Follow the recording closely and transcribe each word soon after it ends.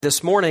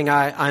This morning,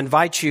 I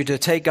invite you to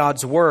take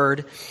God's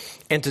Word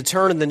and to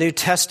turn in the New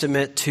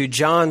Testament to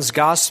John's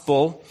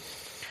Gospel,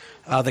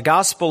 the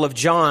Gospel of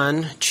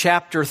John,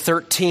 chapter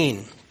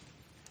 13.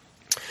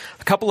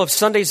 A couple of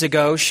Sundays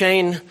ago,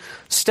 Shane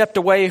stepped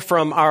away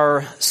from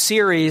our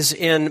series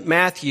in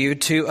Matthew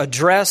to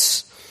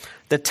address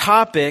the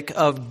topic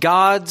of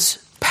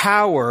God's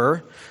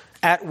power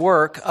at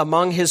work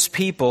among His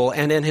people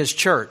and in His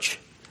church.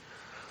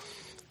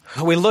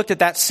 We looked at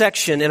that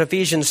section in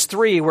Ephesians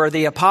 3 where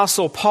the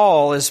Apostle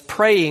Paul is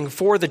praying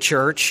for the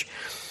church.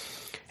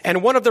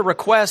 And one of the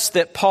requests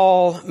that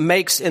Paul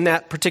makes in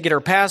that particular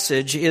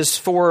passage is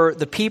for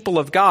the people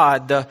of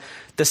God,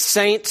 the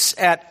saints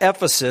at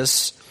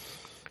Ephesus,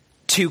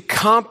 to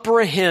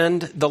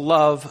comprehend the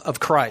love of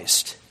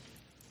Christ.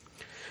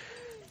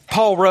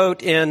 Paul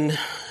wrote in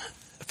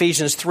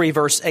Ephesians 3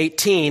 verse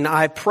 18,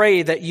 "I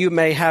pray that you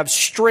may have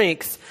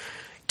strength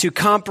to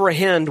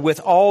comprehend with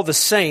all the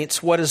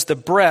saints what is the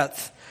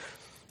breadth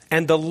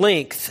and the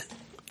length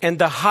and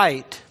the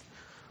height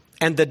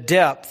and the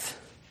depth,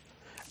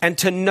 and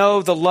to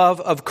know the love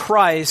of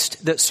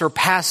Christ that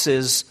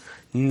surpasses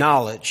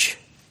knowledge."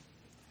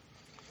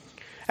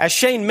 As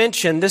Shane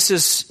mentioned, this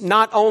is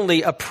not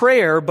only a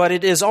prayer, but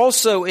it is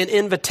also an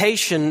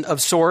invitation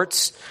of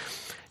sorts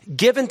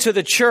given to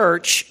the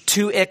church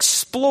to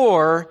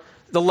explore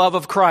the love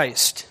of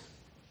Christ,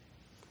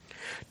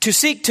 to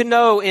seek to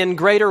know in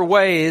greater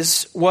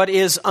ways what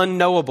is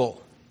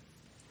unknowable,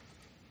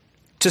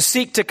 to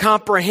seek to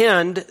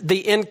comprehend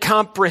the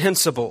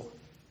incomprehensible.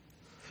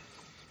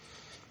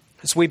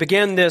 As we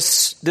begin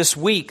this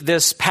week,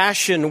 this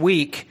Passion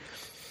Week,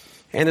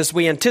 and as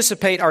we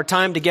anticipate our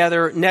time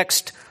together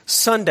next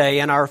Sunday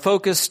and our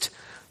focused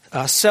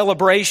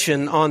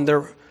celebration on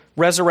the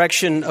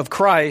resurrection of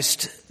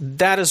Christ,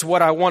 that is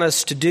what I want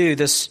us to do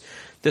this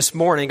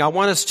morning. I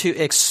want us to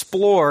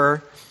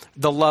explore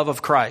the love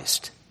of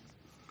Christ,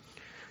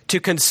 to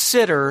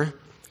consider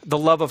the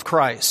love of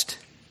Christ.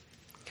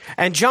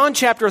 And John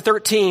chapter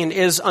 13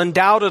 is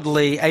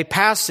undoubtedly a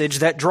passage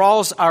that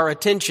draws our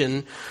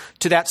attention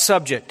to that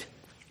subject.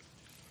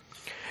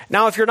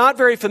 Now, if you're not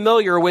very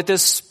familiar with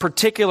this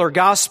particular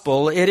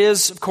gospel, it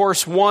is, of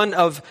course, one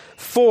of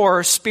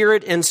 4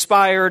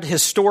 Spirit-inspired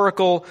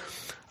historical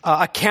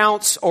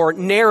accounts or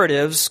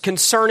narratives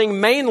concerning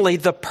mainly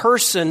the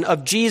person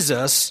of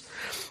Jesus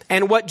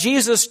and what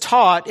Jesus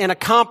taught and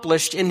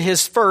accomplished in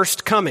His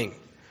first coming.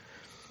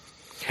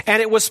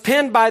 And it was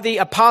penned by the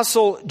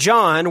Apostle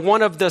John,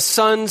 one of the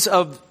sons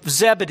of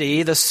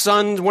Zebedee,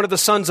 one of the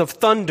sons of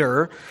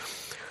thunder,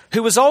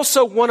 who was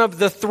also one of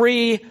the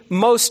 3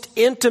 most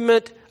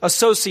intimate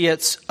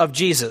associates of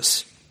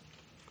Jesus.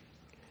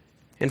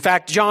 In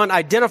fact, John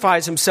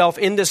identifies himself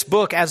in this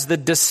book as the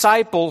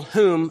disciple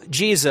whom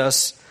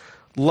Jesus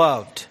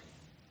loved.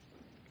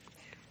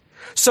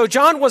 So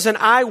John was an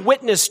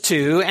eyewitness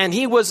to, and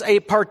he was a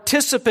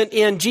participant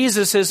in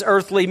Jesus'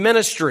 earthly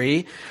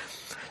ministry,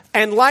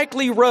 and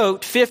likely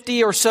wrote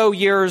 50 or so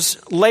years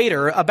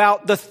later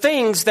about the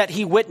things that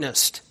he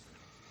witnessed,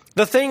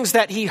 the things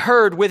that he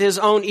heard with his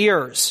own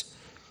ears,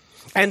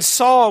 and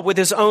saw with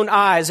his own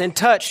eyes, and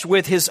touched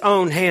with his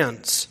own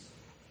hands.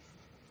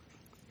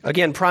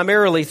 Again,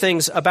 primarily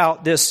things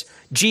about this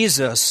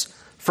Jesus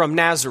from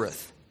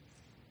Nazareth.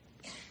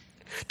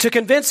 To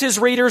convince his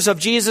readers of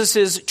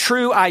Jesus'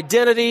 true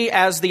identity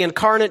as the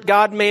incarnate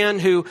God-man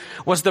who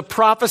was the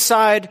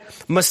prophesied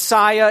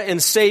Messiah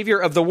and Savior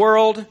of the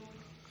world,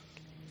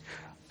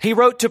 he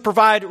wrote to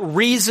provide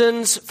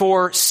reasons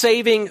for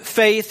saving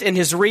faith in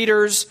his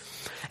readers,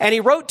 and he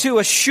wrote to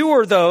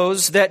assure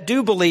those that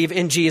do believe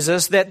in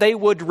Jesus that they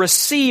would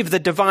receive the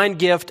divine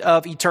gift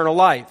of eternal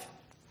life.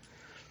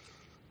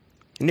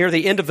 Near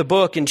the end of the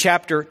book, in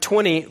chapter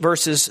 20,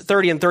 verses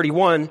 30 and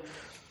 31,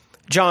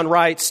 John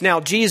writes,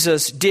 "Now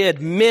Jesus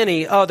did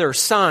many other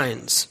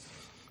signs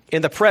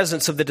in the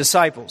presence of the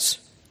disciples,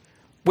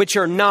 which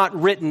are not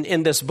written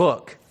in this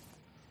book.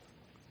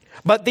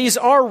 But these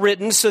are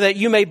written so that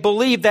you may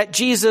believe that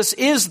Jesus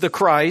is the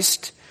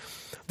Christ,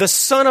 the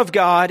Son of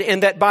God,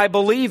 and that by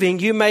believing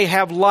you may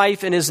have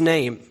life in His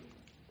name."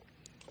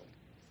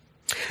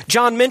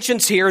 John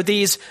mentions here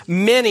these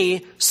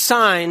many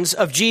signs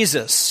of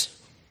Jesus,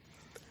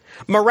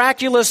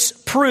 miraculous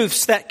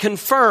proofs that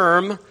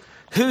confirm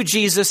who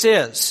Jesus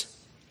is.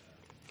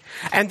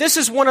 And this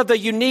is one of the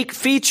unique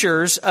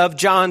features of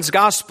John's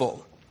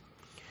gospel.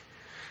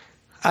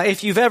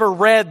 If you've ever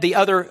read the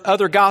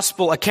other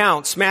gospel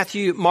accounts,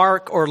 Matthew,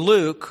 Mark, or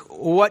Luke,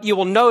 what you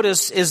will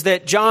notice is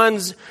that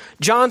John's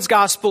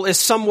gospel is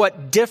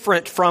somewhat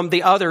different from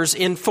the others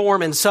in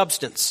form and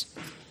substance.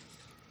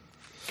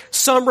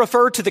 Some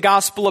refer to the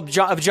gospel of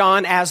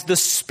John as the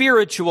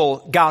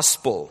spiritual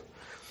gospel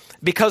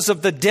because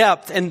of the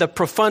depth and the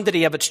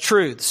profundity of its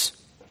truths.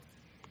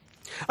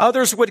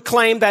 Others would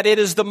claim that it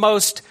is the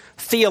most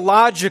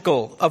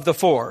theological of the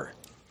 4,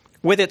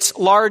 with its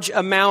large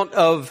amount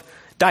of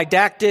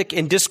didactic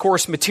and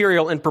discourse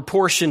material in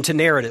proportion to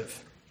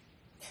narrative.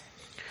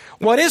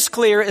 What is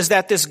clear is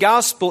that this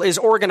gospel is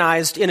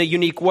organized in a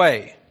unique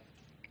way.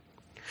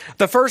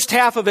 The first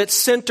half of it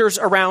centers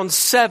around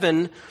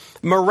 7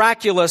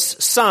 miraculous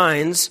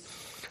signs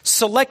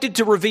selected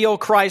to reveal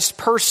Christ's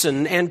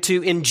person and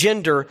to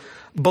engender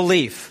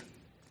belief.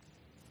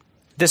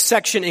 This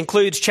section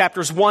includes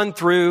chapters 1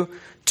 through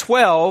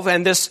 12,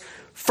 and this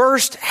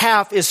first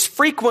half is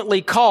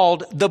frequently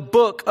called the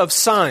Book of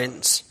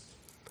Signs,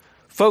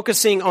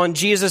 focusing on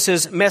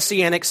Jesus'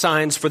 messianic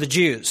signs for the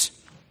Jews.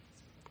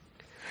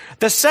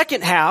 The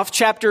second half,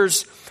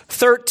 chapters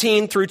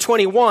 13 through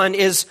 21,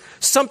 is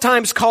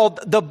sometimes called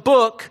the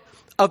Book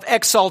of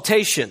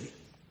Exaltation,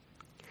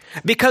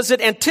 because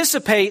it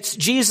anticipates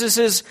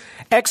Jesus'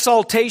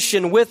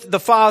 exaltation with the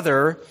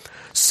Father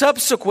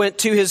subsequent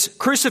to his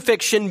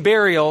crucifixion,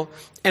 burial,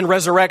 and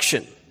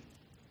resurrection.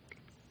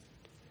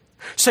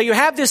 So you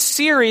have this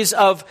series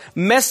of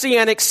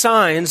messianic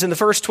signs in the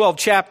first 12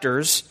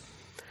 chapters,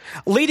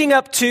 leading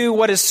up to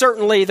what is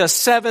certainly the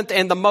 7th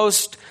and the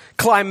most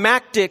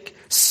climactic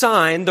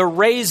sign, the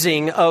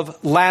raising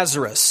of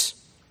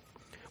Lazarus,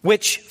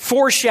 which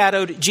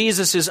foreshadowed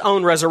Jesus'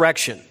 own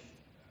resurrection.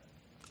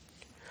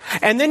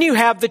 And then you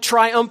have the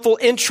triumphal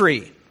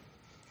entry,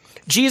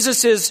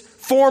 Jesus'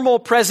 formal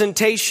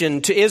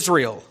presentation to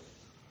Israel,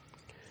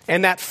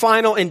 and that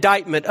final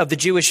indictment of the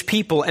Jewish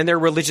people and their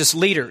religious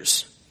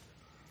leaders,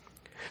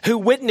 who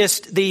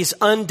witnessed these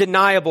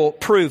undeniable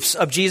proofs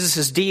of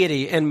Jesus'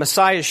 deity and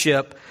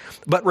messiahship,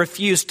 but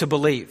refused to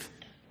believe.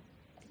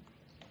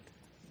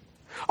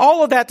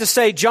 All of that to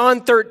say,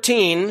 John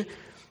 13,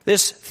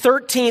 this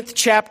 13th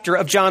chapter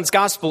of John's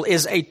Gospel,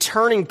 is a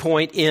turning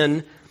point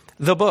in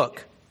the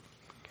book.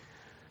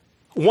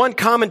 One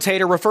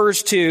commentator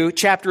refers to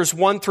chapters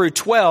 1 through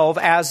 12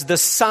 as the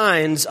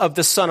signs of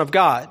the Son of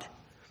God,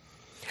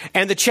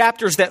 and the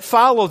chapters that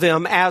follow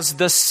them as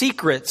the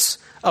secrets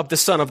of the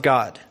Son of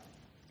God.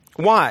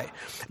 Why?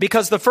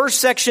 Because the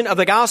first section of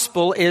the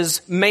Gospel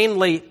is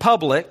mainly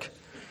public,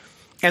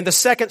 and the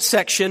second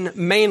section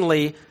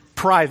mainly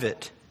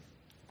private.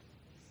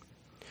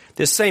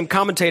 This same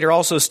commentator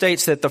also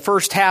states that the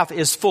first half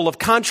is full of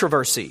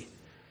controversy,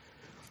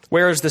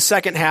 whereas the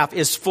second half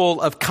is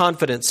full of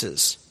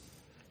confidences,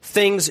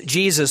 things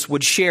Jesus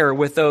would share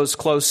with those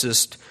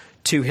closest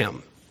to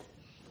him.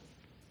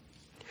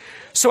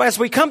 So as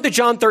we come to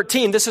John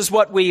 13, this is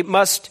what we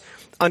must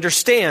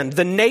understand.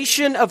 The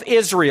nation of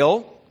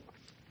Israel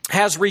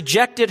has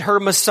rejected her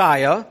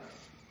Messiah.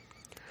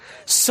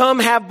 Some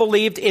have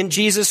believed in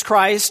Jesus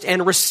Christ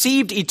and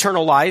received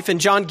eternal life,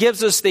 and John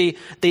gives us the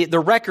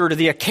record,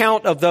 the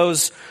account of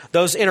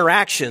those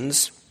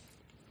interactions.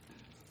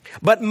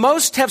 But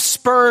most have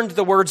spurned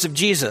the words of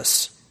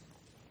Jesus.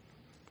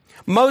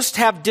 Most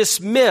have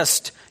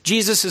dismissed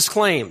Jesus'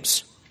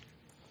 claims.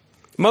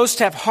 Most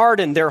have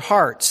hardened their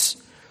hearts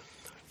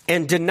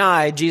and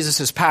denied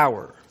Jesus'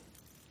 power.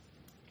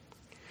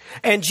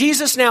 And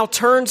Jesus now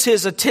turns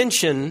his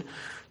attention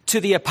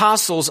to the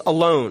apostles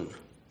alone.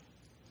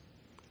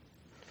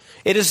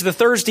 It is the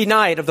Thursday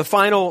night of the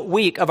final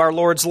week of our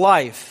Lord's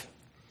life,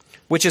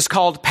 which is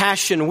called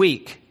Passion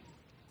Week.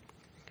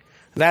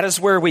 That is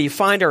where we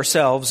find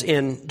ourselves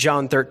in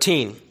John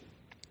 13.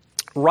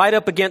 Right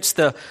up against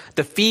the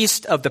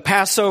feast of the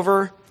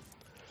Passover,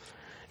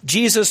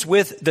 Jesus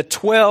with the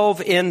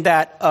 12 in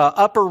that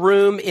upper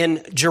room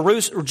in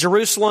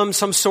Jerusalem,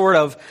 some sort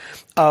of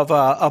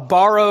a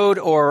borrowed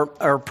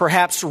or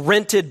perhaps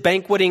rented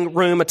banqueting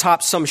room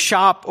atop some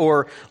shop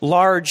or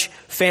large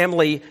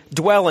family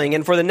dwelling.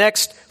 And for the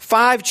next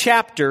 5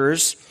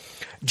 chapters,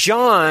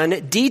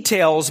 John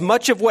details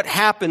much of what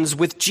happens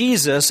with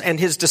Jesus and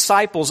his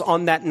disciples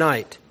on that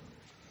night,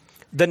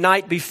 the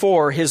night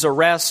before his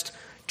arrest,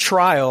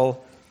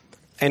 trial,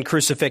 and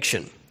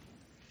crucifixion.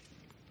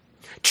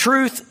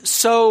 Truth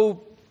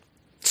so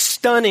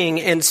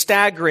stunning and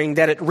staggering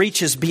that it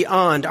reaches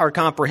beyond our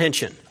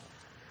comprehension.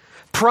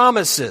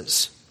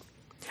 Promises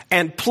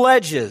and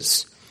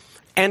pledges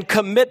and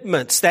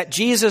commitments that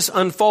Jesus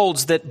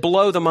unfolds that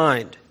blow the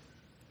mind.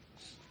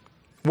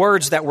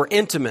 Words that were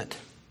intimate.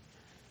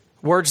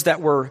 Words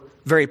that were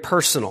very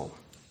personal.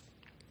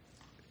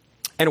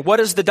 And what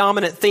is the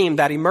dominant theme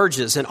that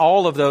emerges in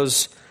all of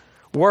those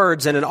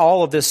words and in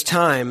all of this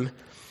time?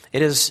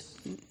 It is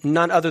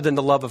none other than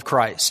the love of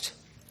Christ.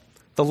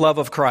 The love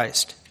of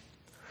Christ.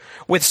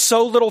 With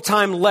so little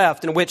time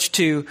left in which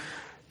to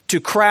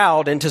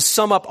crowd and to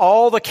sum up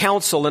all the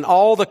counsel and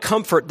all the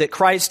comfort that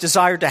Christ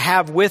desired to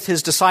have with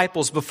his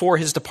disciples before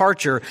his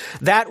departure,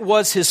 that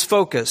was his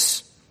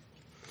focus.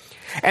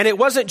 And it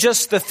wasn't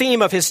just the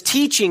theme of his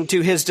teaching to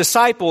his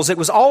disciples, it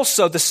was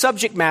also the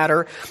subject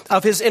matter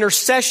of his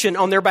intercession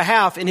on their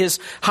behalf in his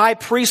high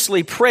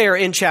priestly prayer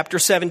in chapter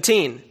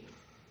 17.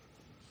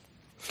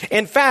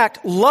 In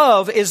fact,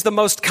 love is the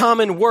most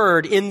common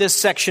word in this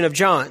section of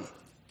John.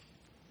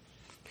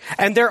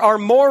 And there are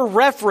more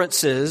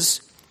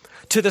references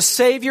to the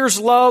Savior's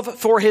love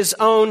for his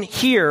own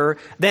here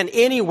than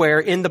anywhere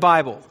in the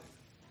Bible.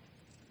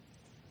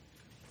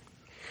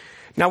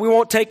 Now, we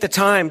won't take the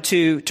time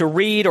to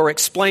read or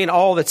explain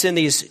all that's in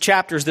these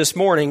chapters this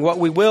morning. What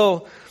we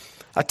will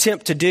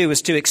attempt to do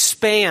is to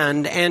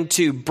expand and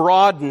to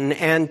broaden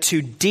and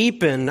to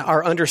deepen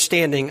our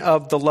understanding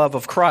of the love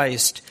of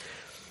Christ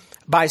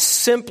by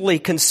simply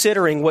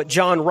considering what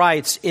John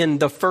writes in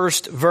the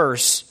first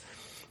verse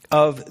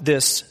of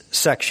this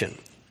section.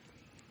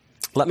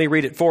 Let me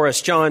read it for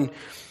us. John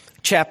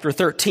chapter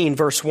 13,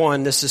 verse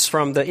 1. This is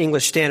from the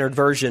English Standard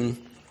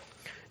Version.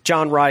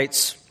 John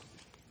writes,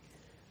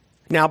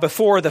 "Now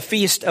before the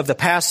feast of the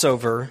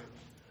Passover,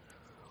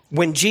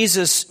 when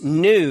Jesus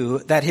knew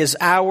that his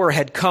hour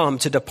had come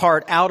to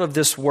depart out of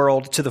this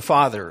world to the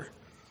Father,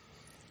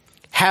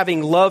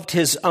 having loved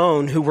his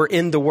own who were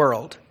in the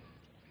world,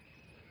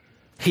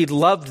 he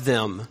loved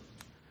them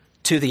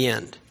to the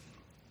end."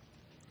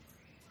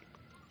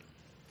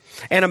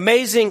 An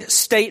amazing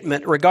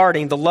statement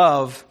regarding the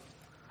love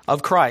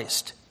of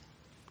Christ.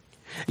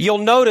 You'll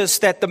notice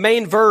that the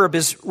main verb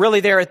is really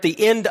there at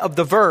the end of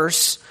the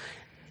verse.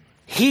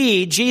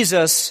 He,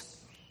 Jesus,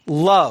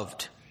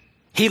 loved.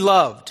 He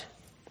loved.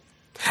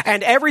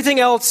 And everything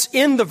else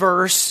in the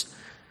verse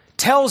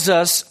tells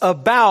us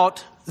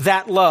about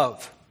that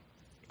love.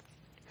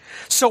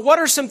 So what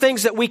are some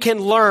things that we can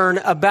learn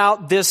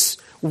about this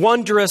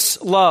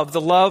wondrous love, the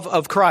love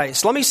of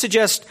Christ? Let me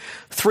suggest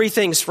three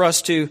things for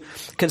us to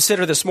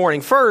consider this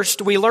morning.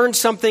 First, we learn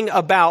something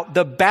about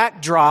the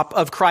backdrop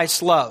of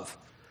Christ's love.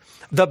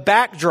 The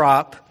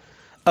backdrop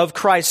of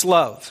Christ's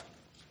love.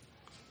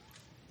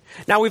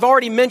 Now, we've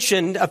already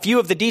mentioned a few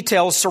of the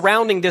details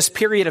surrounding this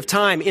period of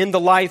time in the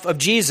life of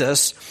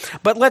Jesus,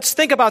 but let's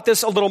think about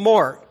this a little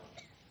more.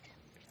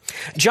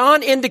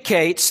 John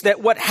indicates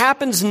that what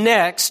happens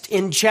next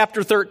in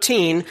chapter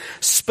 13,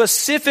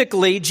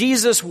 specifically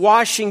Jesus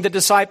washing the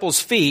disciples'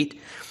 feet,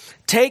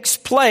 takes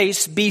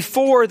place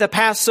before the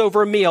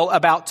Passover meal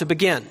about to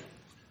begin.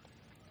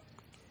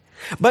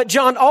 But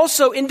John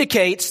also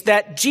indicates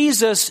that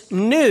Jesus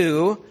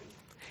knew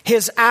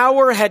his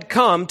hour had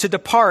come to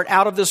depart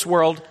out of this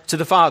world to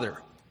the Father.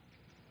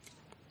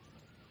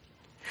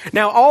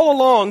 Now, all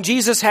along,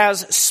 Jesus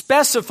has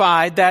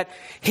specified that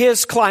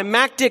his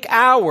climactic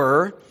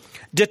hour,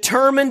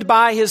 determined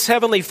by his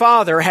heavenly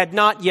Father, had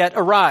not yet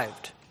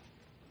arrived.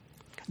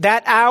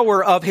 That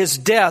hour of his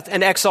death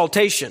and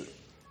exaltation.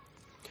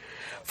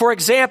 For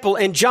example,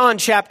 in John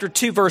chapter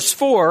 2, verse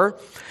 4,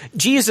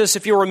 Jesus,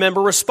 if you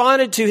remember,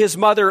 responded to his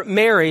mother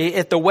Mary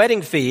at the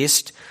wedding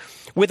feast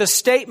with a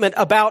statement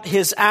about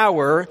his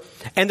hour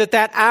and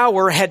that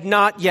hour had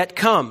not yet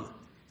come.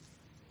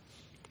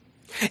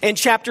 In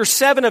chapter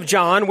 7 of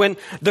John, when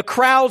the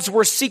crowds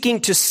were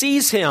seeking to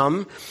seize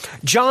him,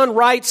 John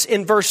writes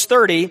in verse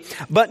 30,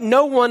 "But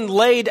no one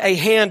laid a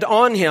hand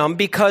on him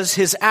because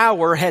his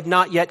hour had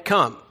not yet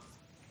come."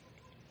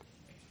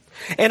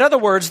 In other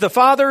words, the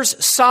Father's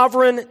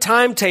sovereign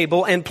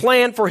timetable and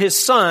plan for his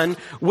Son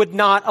would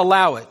not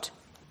allow it.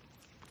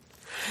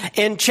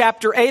 In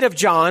chapter 8 of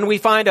John, we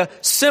find a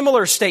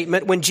similar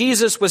statement when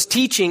Jesus was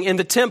teaching in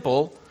the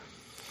temple.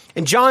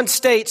 And John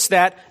states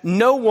that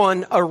no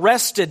one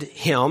arrested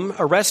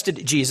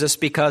Jesus,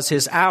 because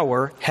his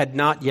hour had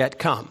not yet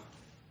come.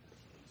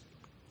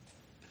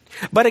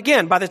 But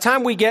again, by the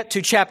time we get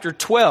to chapter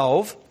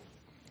 12,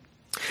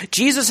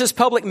 Jesus'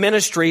 public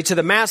ministry to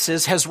the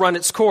masses has run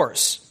its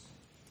course.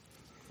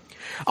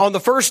 On the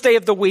first day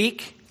of the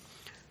week,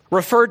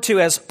 referred to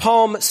as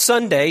Palm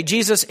Sunday,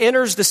 Jesus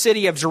enters the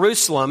city of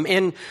Jerusalem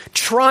in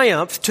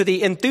triumph to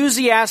the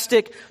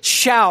enthusiastic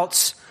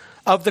shouts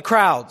of the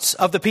crowds,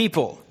 of the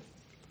people,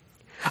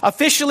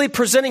 officially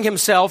presenting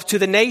himself to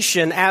the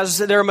nation as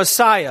their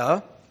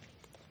Messiah.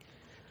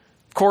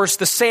 Of course,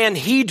 the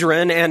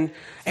Sanhedrin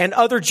and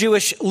other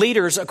Jewish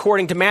leaders,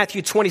 according to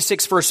Matthew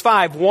 26, verse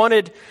 5,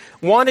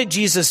 wanted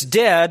Jesus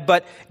dead,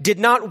 but did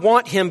not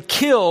want him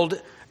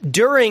killed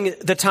during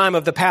the time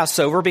of the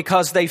Passover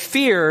because they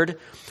feared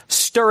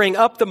stirring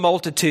up the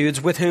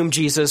multitudes with whom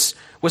Jesus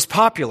was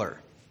popular.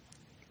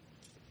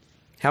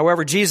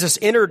 However, Jesus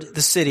entered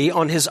the city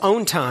on his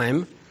own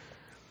time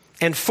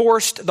and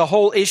forced the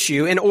whole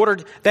issue in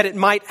order that it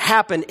might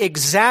happen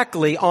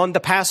exactly on the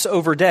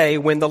Passover day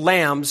when the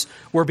lambs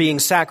were being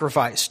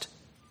sacrificed.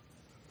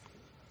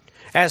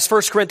 As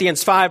 1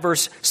 Corinthians 5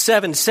 verse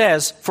 7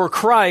 says, "For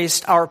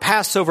Christ, our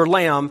Passover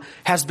lamb,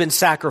 has been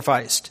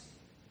sacrificed."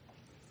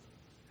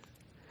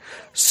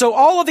 So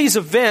all of these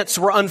events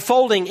were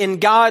unfolding in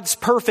God's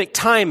perfect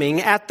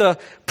timing at the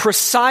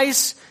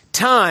precise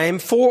time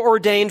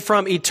foreordained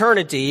from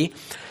eternity,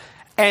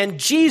 and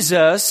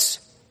Jesus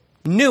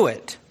knew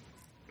it.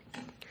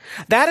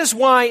 That is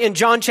why in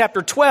John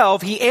chapter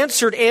 12, he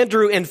answered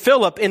Andrew and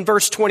Philip in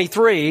verse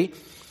 23,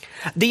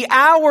 "The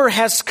hour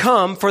has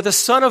come for the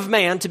Son of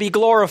Man to be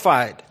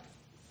glorified.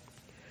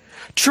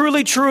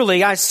 Truly,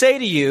 truly, I say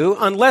to you,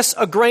 unless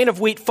a grain of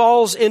wheat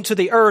falls into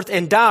the earth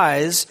and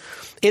dies,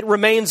 it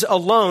remains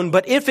alone,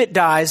 but if it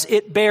dies,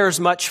 it bears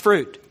much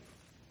fruit."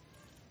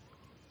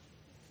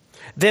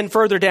 Then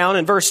further down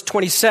in verse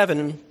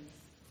 27,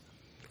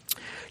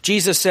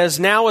 Jesus says,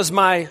 "Now is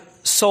my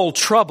soul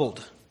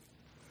troubled,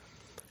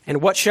 and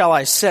what shall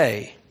I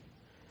say?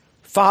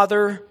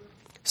 Father,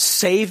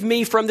 save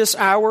me from this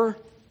hour?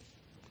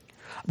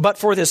 But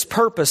for this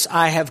purpose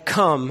I have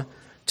come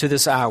to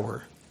this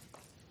hour.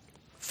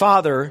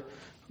 Father,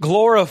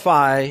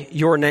 glorify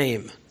your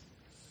name.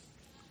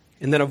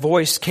 And then a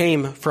voice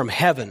came from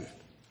heaven.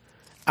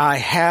 I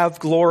have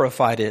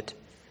glorified it,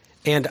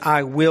 and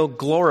I will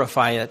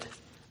glorify it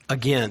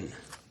again.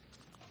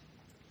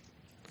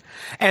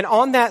 And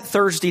on that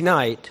Thursday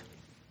night,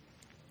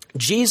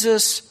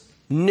 Jesus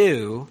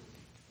knew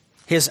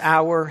his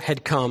hour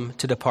had come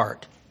to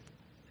depart.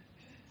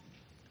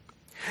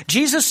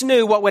 Jesus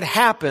knew what would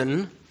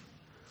happen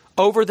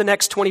over the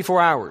next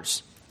 24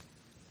 hours.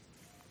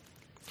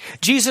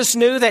 Jesus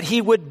knew that he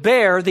would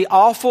bear the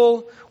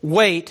awful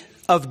weight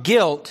of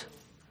guilt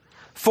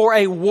for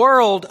a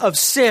world of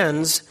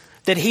sins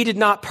that he did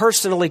not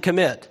personally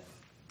commit.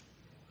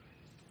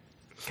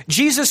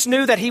 Jesus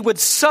knew that he would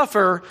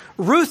suffer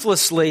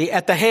ruthlessly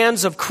at the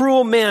hands of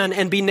cruel men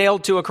and be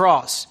nailed to a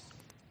cross.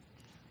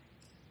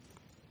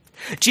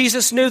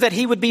 Jesus knew that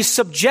he would be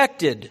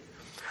subjected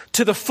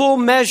to the full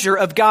measure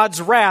of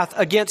God's wrath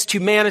against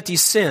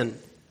humanity's sin.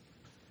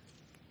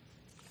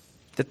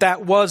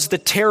 That was the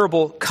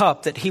terrible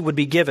cup that he would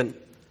be given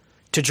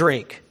to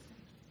drink.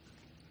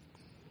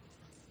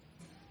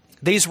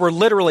 These were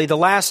literally the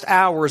last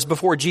hours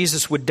before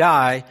Jesus would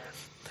die.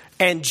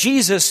 And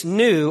Jesus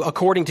knew,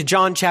 according to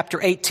John chapter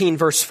 18,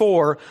 verse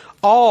 4,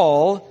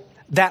 all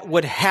that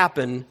would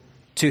happen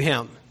to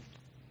him.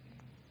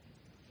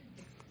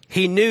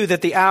 He knew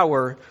that the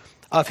hour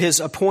of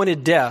his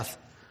appointed death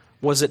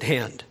was at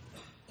hand.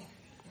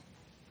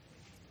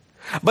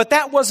 But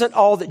that wasn't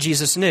all that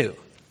Jesus knew.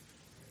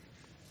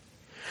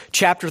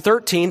 Chapter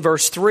 13,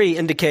 verse 3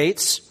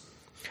 indicates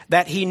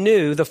that he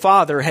knew the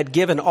Father had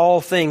given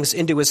all things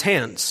into his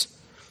hands,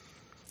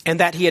 and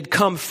that he had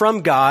come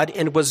from God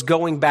and was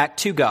going back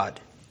to God.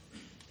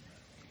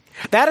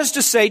 That is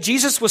to say,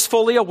 Jesus was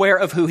fully aware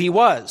of who he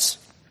was,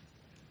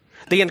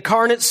 the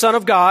incarnate Son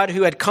of God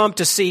who had come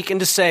to seek and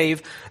to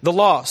save the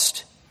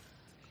lost.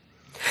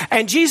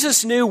 And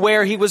Jesus knew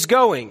where he was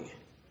going.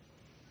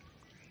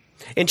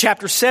 In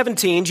chapter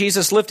 17,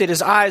 Jesus lifted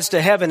his eyes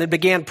to heaven and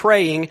began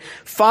praying,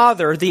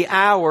 Father, the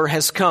hour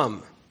has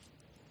come.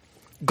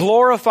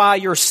 Glorify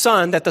your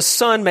Son, that the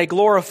Son may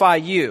glorify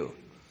you,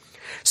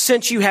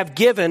 since you have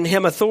given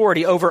him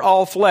authority over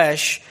all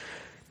flesh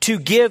to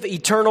give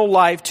eternal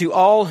life to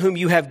all whom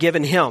you have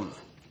given him.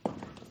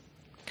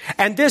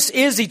 And this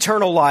is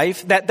eternal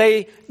life, that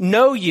they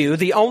know you,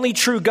 the only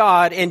true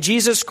God, and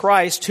Jesus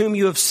Christ, whom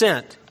you have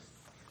sent.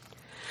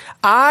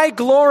 I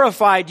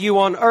glorified you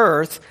on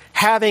earth,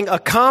 having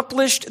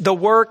accomplished the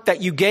work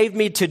that you gave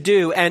me to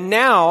do. And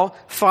now,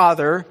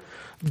 Father,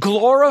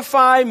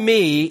 glorify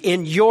me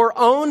in your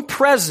own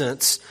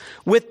presence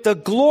with the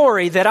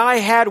glory that I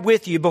had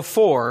with you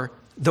before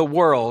the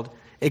world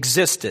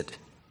existed.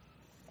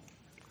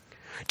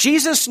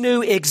 Jesus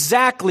knew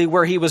exactly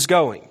where he was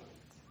going.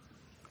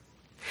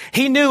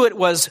 He knew it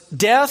was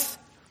death,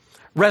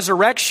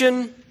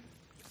 resurrection,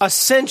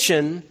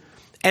 ascension,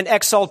 and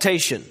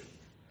exaltation.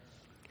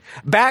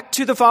 Back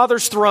to the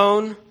Father's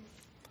throne,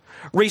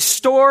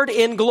 restored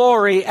in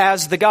glory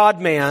as the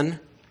God-man,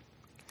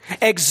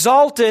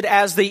 exalted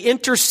as the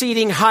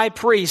interceding high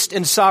priest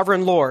and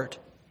sovereign Lord.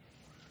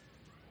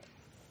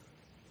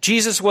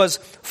 Jesus was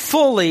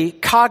fully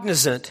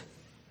cognizant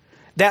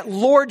that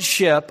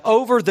lordship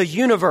over the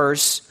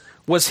universe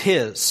was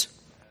his.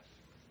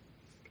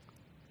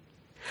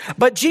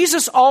 But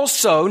Jesus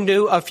also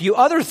knew a few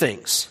other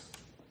things.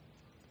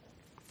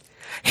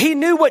 He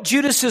knew what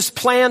Judas's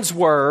plans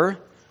were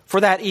for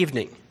that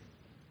evening.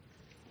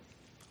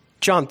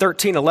 John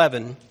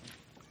 13:11,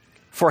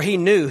 for he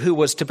knew who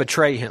was to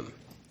betray him.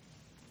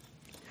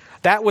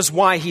 That was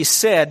why he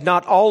said,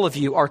 not all of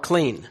you are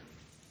clean.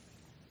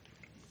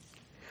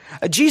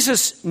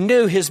 Jesus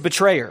knew his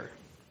betrayer.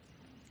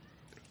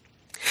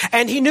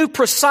 And he knew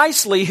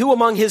precisely who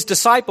among his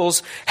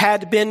disciples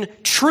had been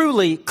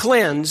truly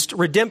cleansed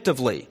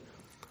redemptively,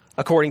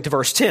 according to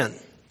verse 10.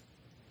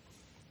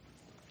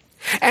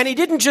 And he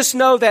didn't just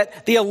know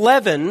that the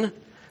 11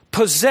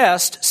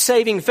 possessed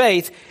saving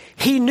faith,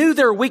 he knew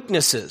their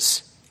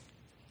weaknesses.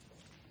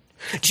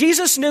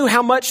 Jesus knew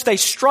how much they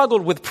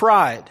struggled with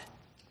pride.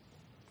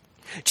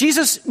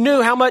 Jesus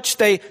knew how much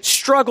they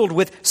struggled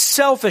with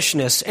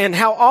selfishness and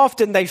how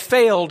often they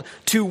failed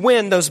to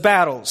win those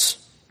battles.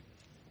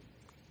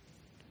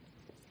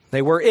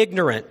 They were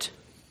ignorant.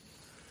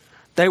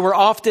 They were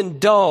often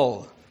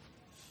dull,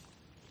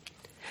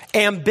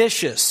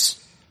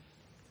 ambitious.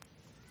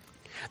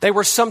 They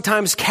were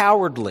sometimes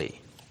cowardly.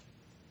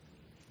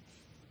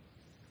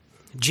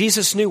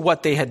 Jesus knew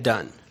what they had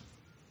done.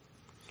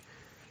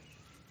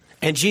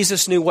 And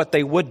Jesus knew what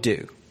they would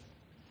do.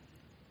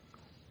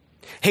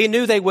 He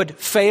knew they would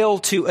fail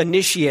to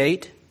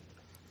initiate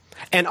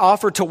and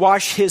offer to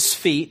wash his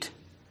feet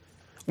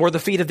or the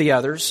feet of the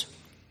others.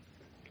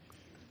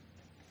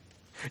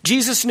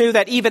 Jesus knew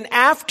that even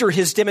after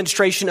his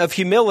demonstration of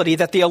humility,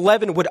 that the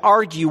 11 would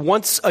argue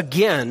once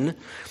again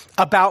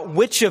about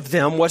which of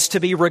them was to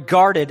be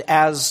regarded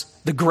as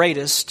the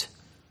greatest.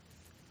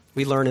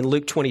 We learn in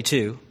Luke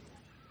 22.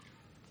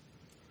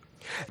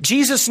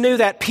 Jesus knew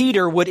that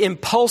Peter would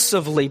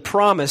impulsively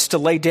promise to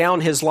lay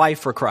down his life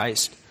for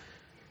Christ.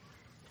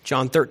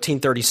 John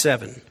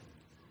 13:37.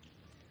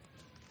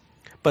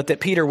 But that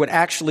Peter would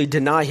actually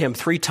deny him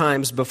 3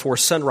 times before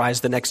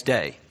sunrise the next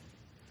day,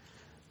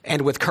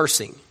 and with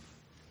cursing.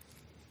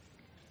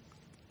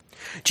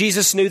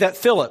 Jesus knew that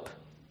Philip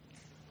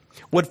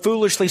would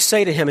foolishly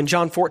say to him in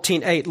John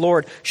 14:8,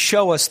 Lord,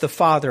 show us the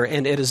Father,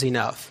 and it is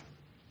enough.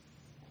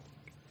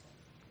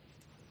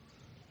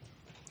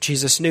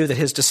 Jesus knew that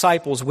his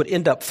disciples would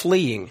end up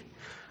fleeing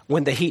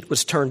when the heat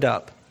was turned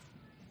up.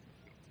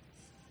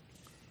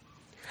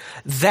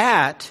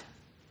 That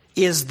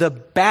is the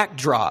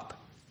backdrop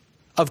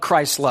of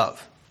Christ's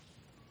love.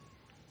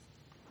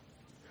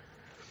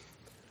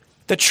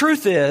 The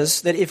truth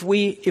is that if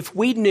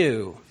we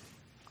knew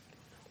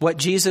what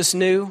Jesus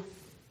knew,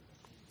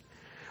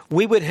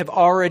 we would have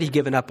already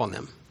given up on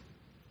them.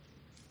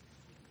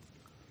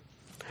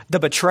 The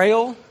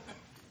betrayal,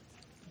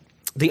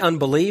 the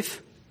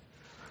unbelief,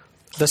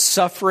 the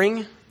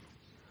suffering,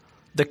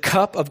 the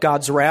cup of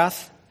God's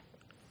wrath,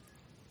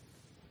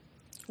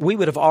 we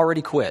would have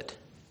already quit.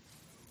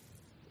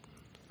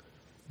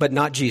 But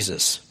not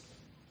Jesus.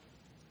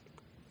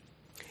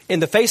 In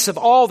the face of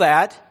all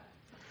that,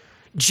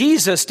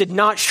 Jesus did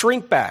not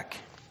shrink back.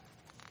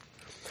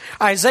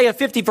 Isaiah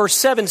 50 verse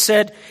 7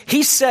 said,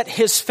 He set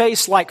His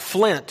face like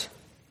flint.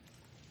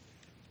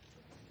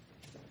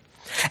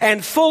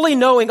 And fully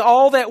knowing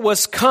all that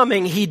was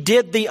coming, He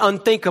did the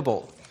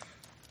unthinkable.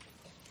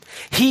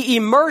 He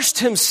immersed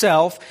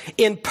Himself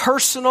in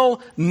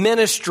personal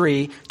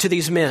ministry to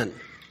these men.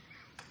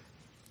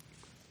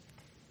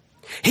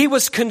 He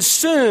was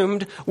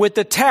consumed with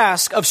the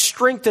task of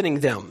strengthening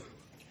them,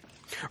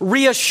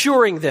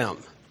 reassuring them,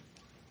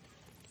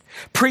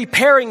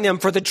 preparing them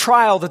for the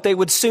trial that they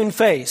would soon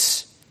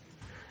face,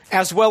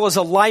 as well as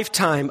a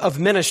lifetime of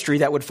ministry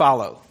that would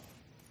follow.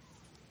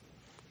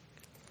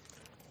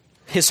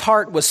 His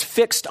heart was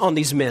fixed on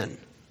these men,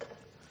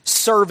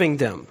 serving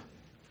them,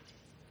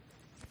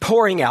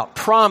 pouring out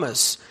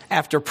promise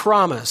after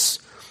promise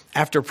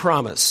after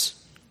promise.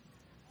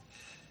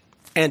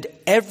 And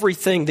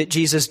everything that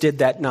Jesus did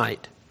that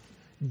night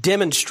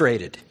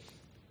demonstrated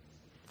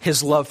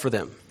His love for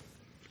them.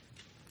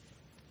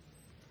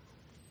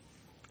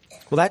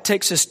 Well, that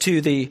takes us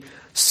to the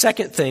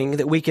second thing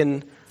that we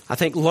can, I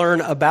think,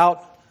 learn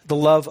about the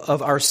love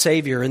of our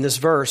Savior in this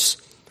verse,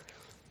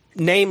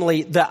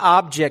 namely the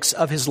objects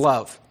of His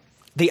love.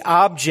 The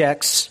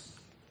objects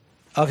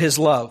of His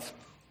love.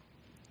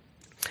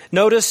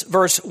 Notice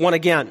verse 1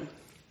 again.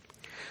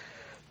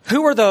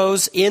 Who are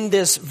those in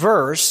this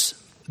verse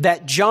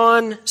that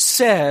John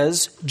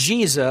says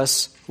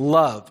Jesus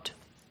loved?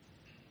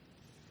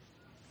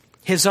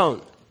 His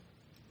own.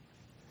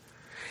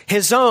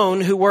 His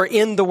own who were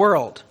in the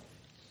world.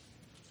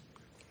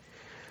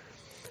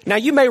 Now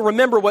you may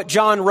remember what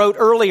John wrote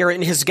earlier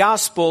in his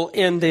gospel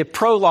in the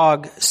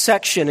prologue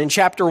section in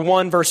chapter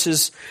 1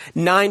 verses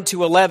 9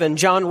 to 11.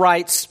 John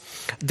writes,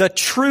 the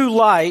true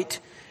light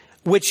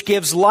which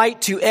gives light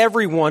to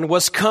everyone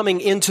was coming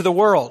into the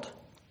world.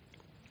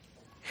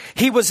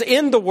 He was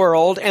in the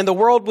world, and the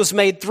world was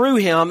made through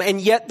Him,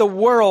 and yet the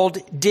world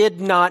did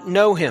not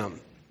know Him.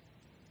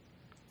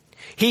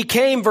 He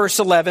came, verse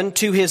 11,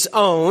 to His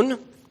own,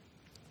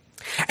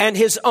 and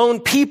His own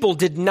people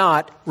did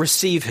not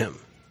receive Him.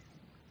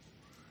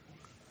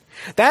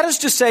 That is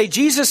to say,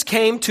 Jesus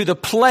came to the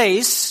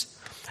place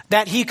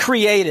that He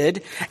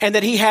created and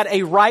that He had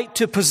a right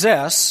to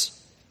possess.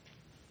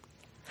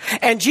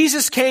 And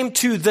Jesus came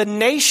to the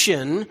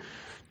nation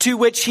to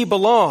which He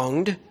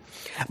belonged,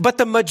 but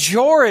the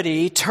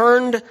majority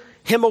turned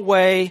Him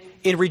away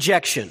in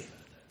rejection.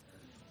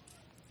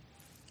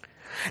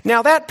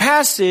 Now that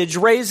passage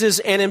raises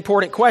an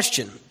important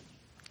question.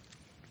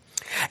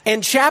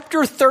 In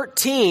chapter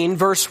 13,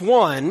 verse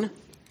 1,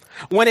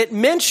 when it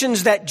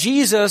mentions that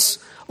Jesus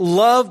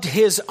loved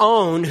His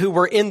own who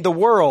were in the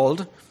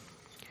world,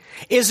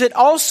 is it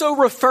also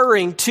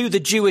referring to the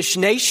Jewish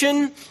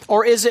nation,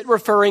 or is it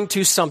referring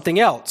to something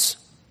else?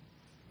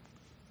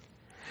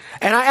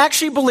 And I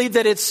actually believe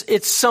that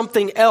it's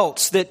something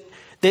else that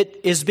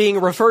is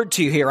being referred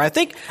to here. I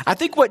think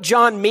what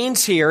John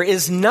means here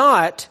is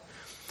not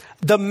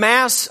the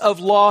mass of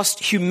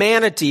lost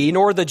humanity,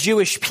 nor the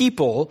Jewish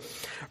people.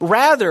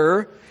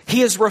 Rather,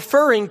 he is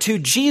referring to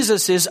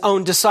Jesus'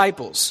 own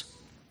disciples.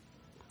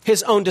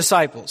 His own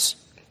disciples.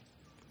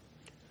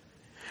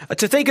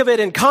 To think of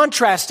it in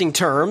contrasting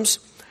terms,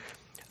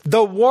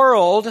 the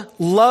world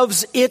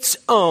loves its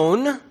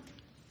own,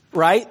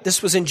 right?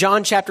 This was in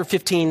John chapter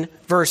 15,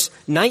 verse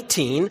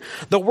 19.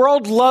 The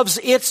world loves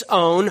its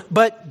own,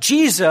 but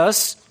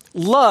Jesus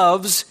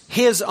loves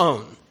His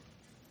own.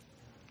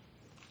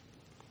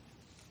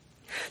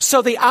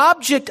 So the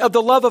object of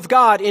the love of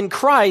God in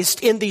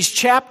Christ in these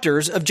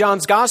chapters of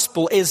John's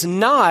gospel is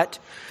not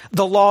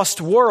the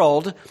lost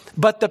world,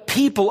 but the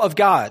people of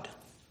God.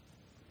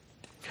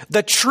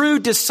 The true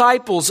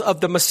disciples of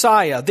the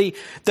Messiah,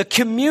 the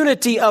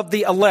community of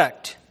the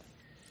elect.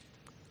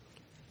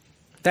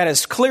 That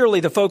is clearly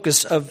the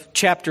focus of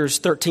chapters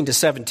 13 to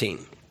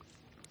 17.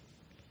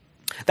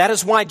 That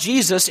is why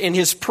Jesus, in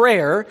his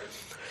prayer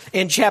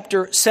in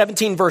chapter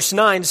 17, verse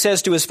 9,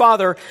 says to his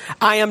Father,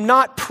 I am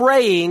not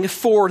praying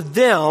for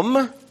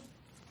them.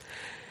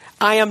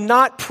 I am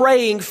not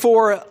praying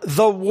for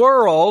the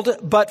world,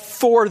 but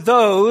for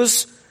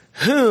those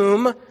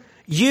whom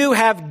you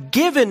have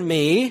given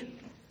me,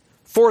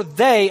 for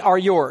they are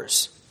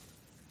yours.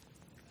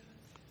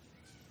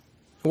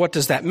 What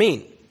does that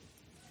mean?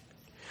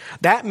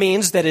 That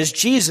means that as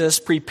Jesus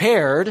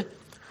prepared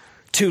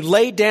to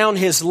lay down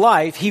his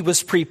life, he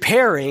was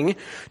preparing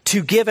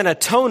to give an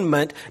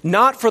atonement,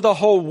 not for the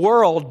whole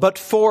world, but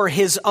for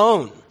his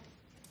own.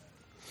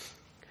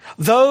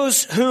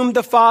 Those whom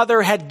the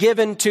Father had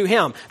given to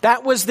him.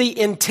 That was the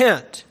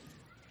intent.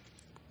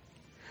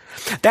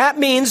 That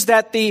means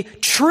that the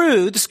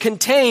truths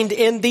contained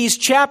in these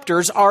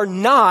chapters are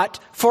not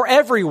for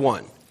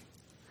everyone.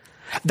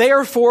 They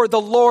are for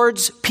the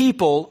Lord's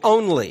people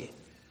only.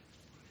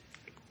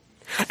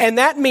 And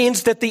that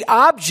means that the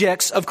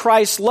objects of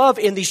Christ's love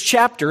in these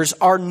chapters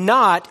are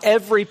not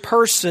every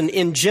person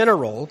in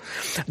general.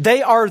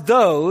 They are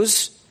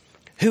those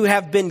who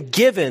have been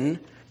given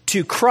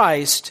to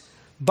Christ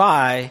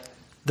by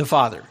the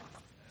Father.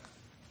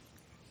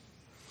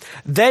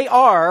 They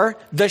are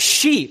the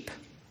sheep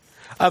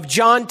of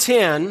John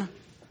 10,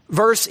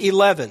 verse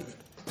 11,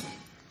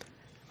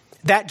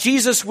 that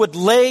Jesus would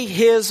lay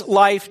his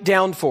life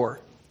down for.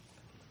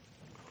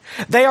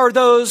 They are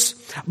those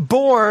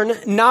born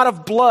not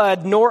of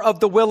blood, nor of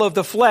the will of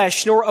the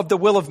flesh, nor of the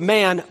will of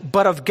man,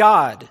 but of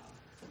God,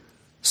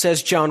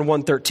 says John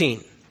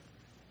 1:13.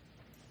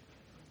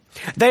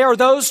 They are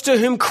those to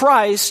whom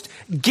Christ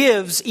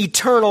gives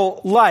eternal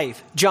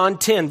life, John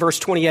 10, verse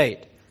 28,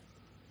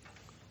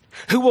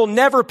 who will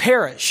never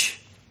perish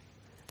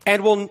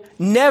and will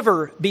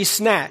never be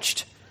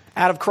snatched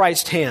out of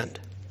Christ's hand.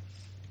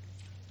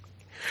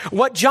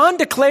 What John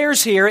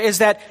declares here is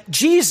that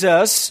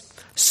Jesus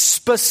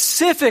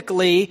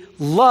specifically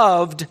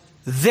loved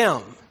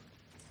them.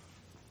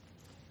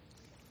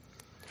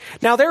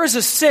 Now, there is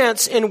a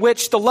sense in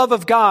which the love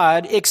of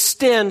God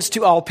extends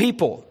to all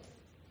people.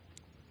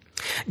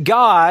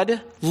 God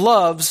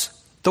loves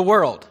the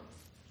world.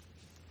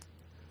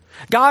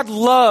 God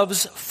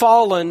loves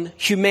fallen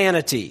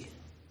humanity.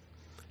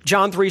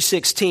 John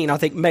 3:16, I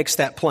think, makes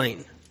that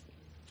plain.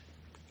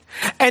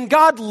 And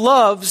God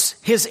loves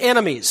his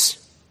enemies.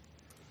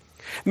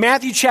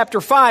 Matthew chapter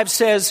 5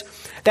 says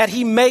that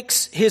he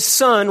makes his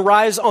sun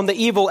rise on the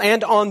evil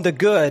and on the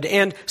good,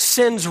 and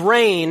sends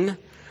rain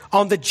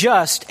on the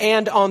just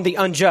and on the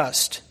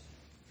unjust.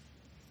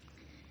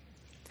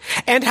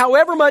 And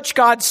however much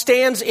God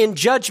stands in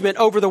judgment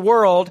over the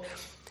world,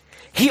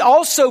 he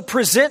also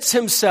presents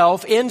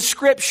himself in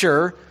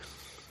Scripture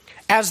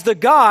as the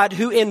God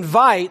who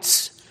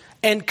invites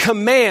and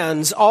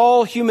commands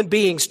all human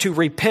beings to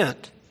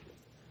repent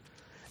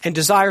and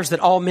desires that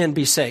all men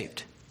be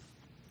saved.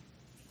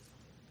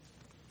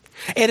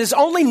 It is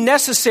only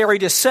necessary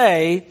to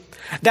say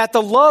that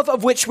the love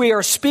of which we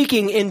are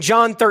speaking in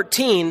John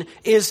 13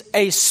 is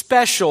a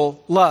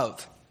special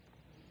love,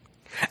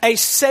 a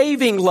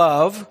saving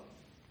love,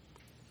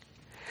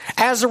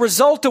 as a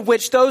result of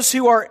which those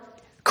who are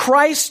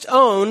Christ's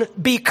own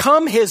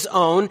become his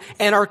own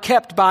and are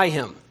kept by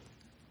him.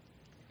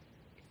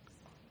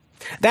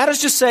 That is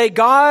to say,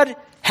 God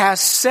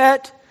has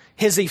set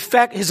his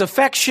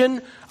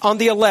affection on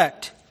the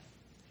elect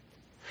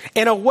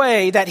in a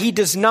way that he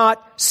does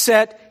not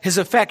set his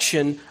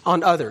affection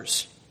on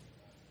others.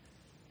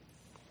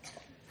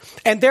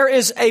 And there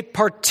is a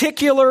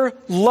particular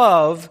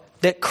love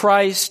that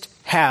Christ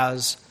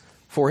has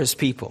for his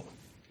people.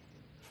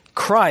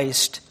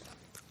 Christ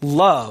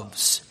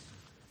loves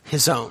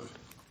his own.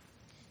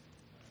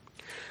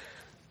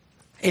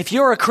 If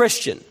you're a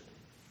Christian,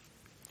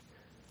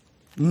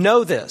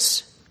 know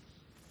this.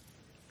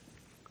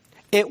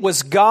 It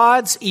was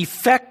God's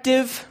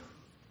effective,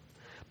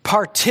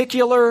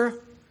 particular,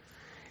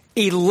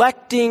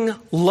 electing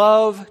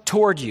love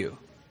toward you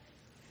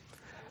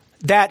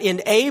that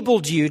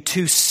enabled you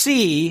to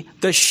see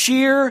the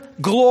sheer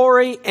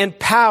glory and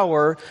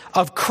power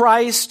of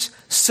Christ's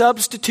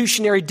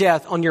substitutionary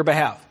death on your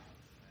behalf,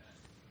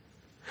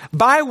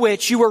 by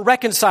which you were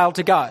reconciled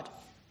to God.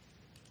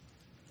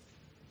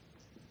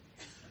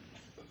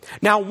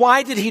 Now,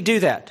 why did he do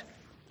that?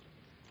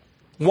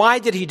 Why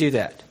did he do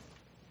that?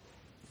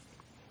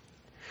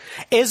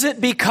 Is it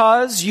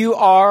because you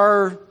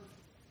are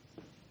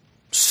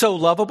so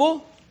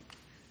lovable?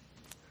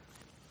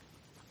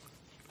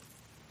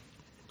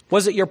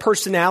 Was it your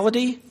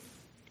personality?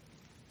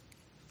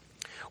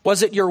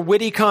 Was it your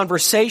witty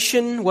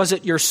conversation? Was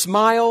it your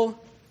smile?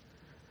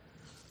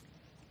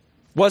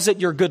 Was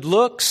it your good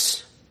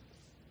looks?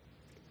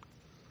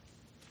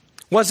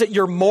 Was it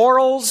your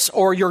morals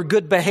or your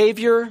good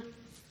behavior?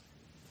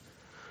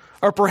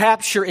 Or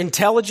perhaps your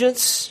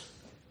intelligence?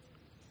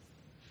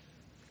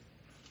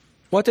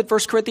 What did 1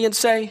 Corinthians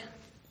say?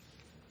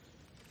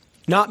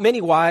 Not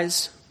many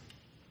wise,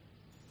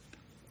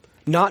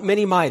 not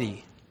many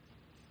mighty,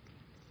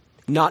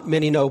 not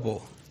many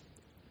noble.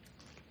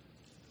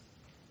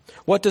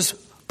 What does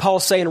Paul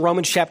say in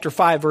Romans chapter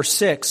 5, verse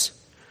 6,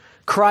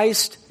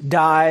 Christ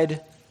died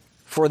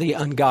for the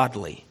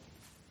ungodly.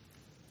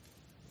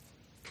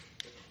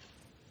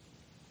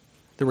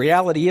 The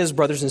reality is,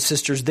 brothers and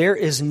sisters, there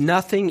is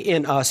nothing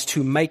in us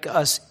to make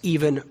us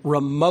even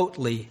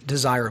remotely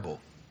desirable.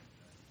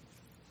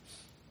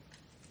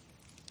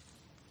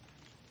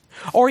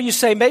 Or you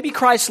say, maybe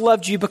Christ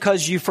loved you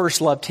because you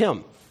first loved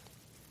him.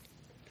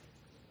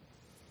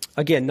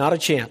 Again, not a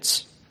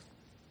chance.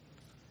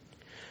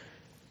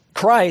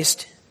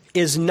 Christ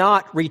is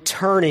not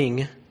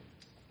returning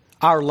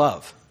our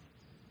love.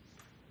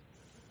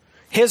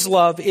 His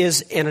love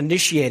is an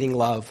initiating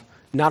love,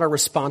 not a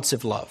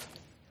responsive love.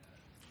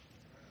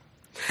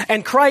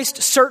 And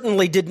Christ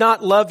certainly did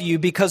not love you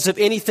because of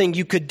anything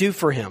you could do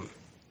for him.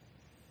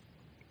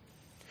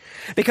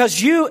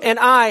 Because you and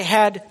I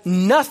had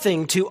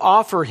nothing to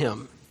offer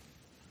him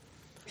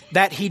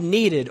that he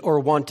needed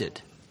or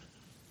wanted.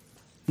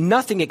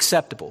 Nothing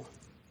acceptable.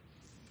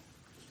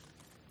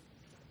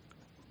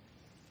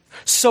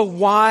 So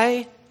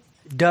why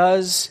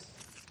does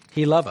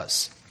he love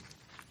us?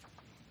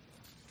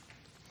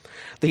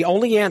 The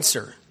only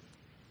answer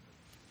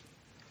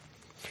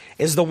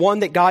is the one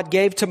that God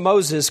gave to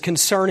Moses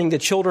concerning the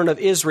children of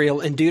Israel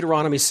in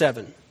Deuteronomy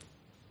 7.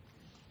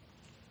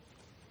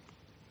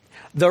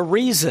 The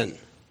reason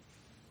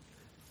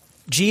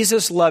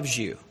Jesus loves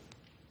you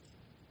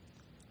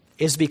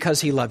is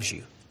because he loves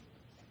you.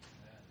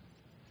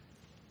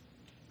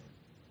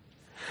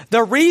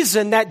 The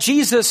reason that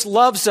Jesus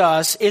loves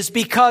us is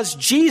because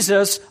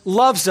Jesus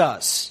loves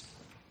us.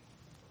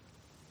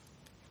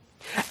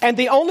 And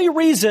the only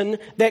reason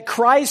that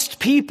Christ's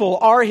people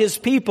are his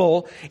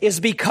people is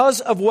because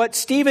of what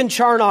Stephen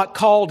Charnock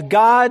called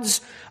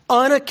God's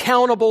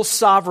unaccountable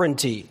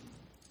sovereignty,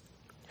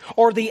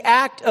 or the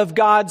act of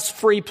God's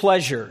free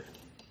pleasure.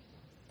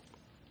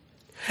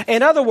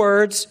 In other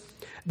words,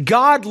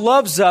 God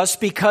loves us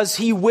because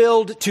he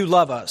willed to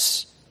love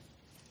us.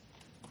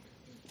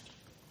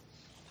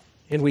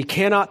 And we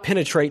cannot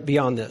penetrate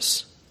beyond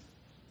this.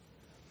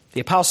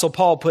 The Apostle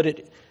Paul put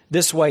it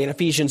this way in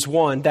Ephesians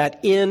 1, that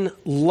in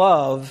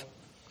love,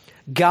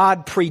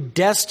 God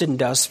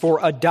predestined us for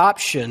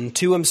adoption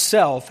to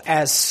himself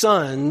as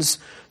sons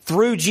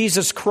through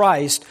Jesus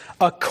Christ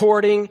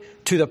according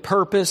to the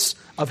purpose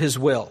of his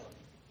will.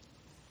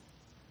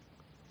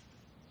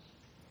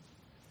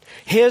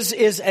 His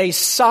is a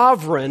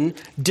sovereign,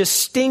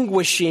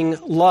 distinguishing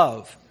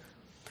love,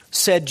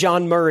 said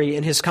John Murray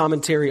in his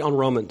commentary on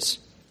Romans.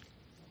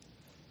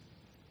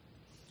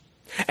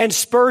 And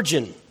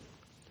Spurgeon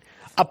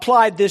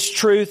applied this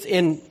truth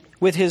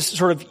with his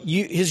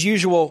his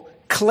usual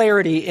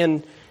clarity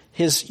and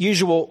his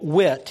usual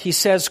wit. He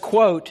says,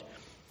 quote,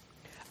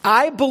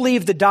 I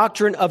believe the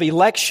doctrine of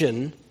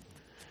election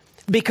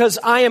because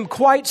I am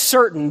quite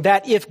certain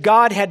that if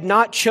God had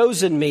not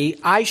chosen me,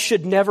 I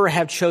should never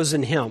have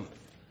chosen him.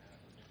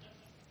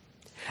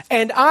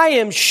 And I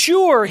am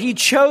sure he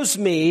chose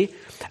me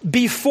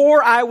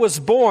before I was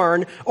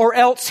born, or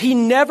else he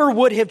never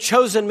would have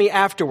chosen me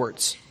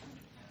afterwards.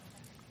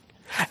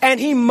 And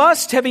he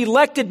must have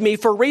elected me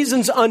for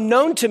reasons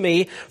unknown to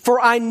me,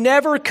 for I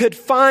never could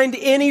find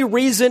any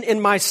reason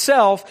in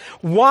myself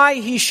why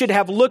he should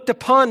have looked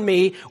upon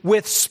me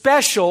with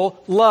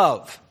special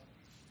love.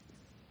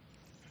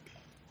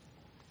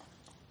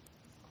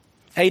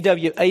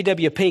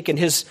 A.W. Pink, in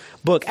his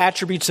book,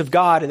 Attributes of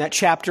God, in that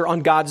chapter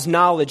on God's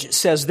knowledge,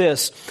 says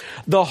this: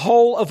 the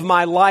whole of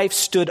my life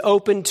stood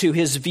open to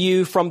his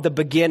view from the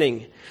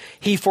beginning.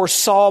 He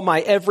foresaw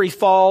my every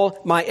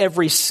fall, my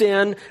every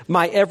sin,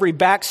 my every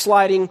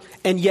backsliding,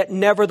 and yet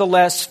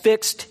nevertheless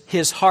fixed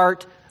his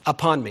heart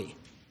upon me.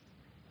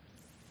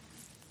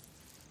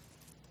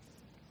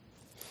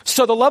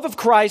 So the love of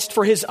Christ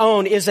for his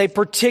own is a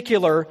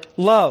particular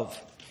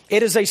love.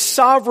 It is a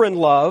sovereign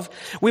love.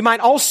 We might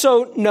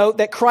also note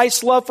that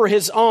Christ's love for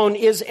his own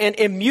is an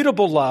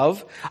immutable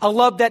love, a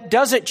love that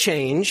doesn't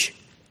change.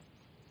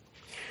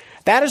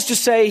 That is to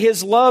say,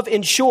 his love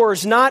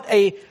ensures not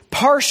a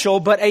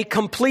partial but a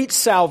complete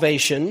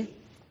salvation.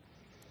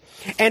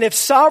 And if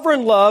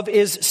sovereign love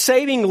is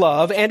saving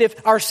love, and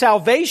if our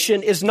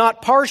salvation is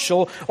not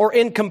partial or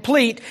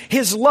incomplete,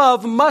 his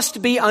love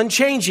must be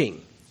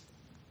unchanging.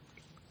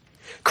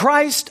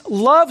 Christ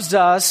loves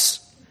us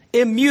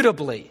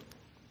immutably.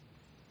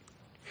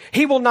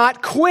 He will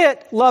not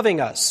quit loving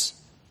us.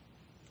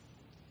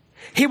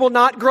 He will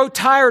not grow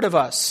tired of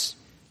us.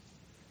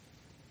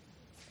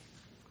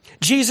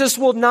 Jesus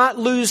will not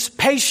lose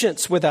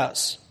patience with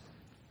us.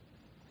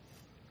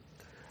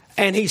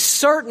 And he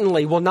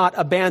certainly will not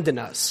abandon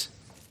us.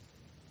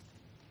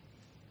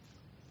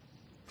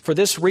 For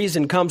this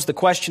reason comes the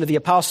question of the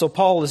Apostle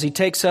Paul as he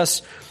takes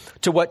us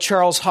to what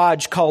Charles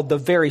Hodge called the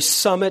very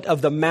summit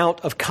of the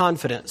Mount of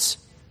Confidence.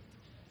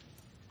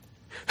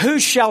 Who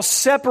shall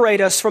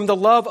separate us from the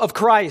love of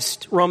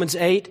Christ? Romans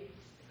 8.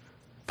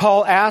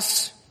 Paul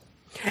asks,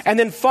 and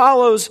then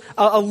follows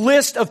a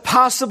list of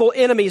possible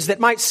enemies that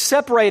might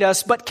separate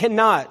us but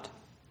cannot.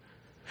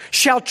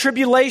 Shall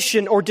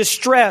tribulation or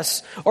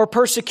distress or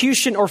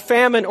persecution or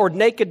famine or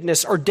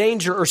nakedness or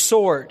danger or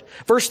sword?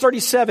 Verse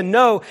 37,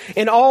 no,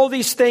 in all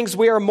these things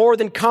we are more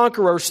than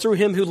conquerors through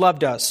him who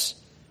loved us.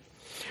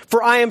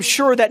 For I am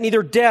sure that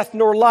neither death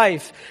nor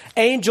life,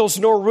 angels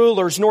nor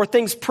rulers, nor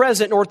things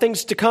present nor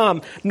things to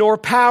come, nor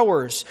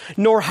powers,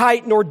 nor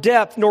height nor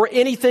depth, nor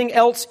anything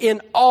else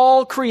in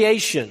all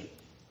creation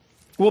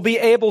will be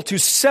able to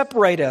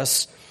separate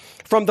us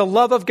from the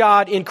love of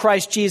God in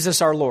Christ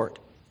Jesus our Lord.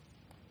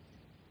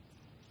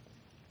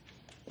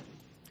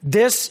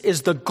 This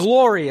is the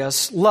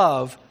glorious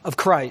love of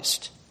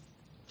Christ.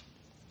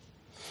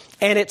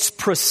 And it's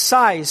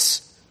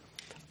precise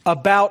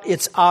about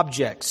its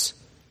objects,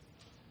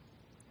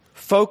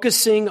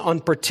 focusing on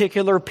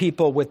particular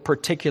people with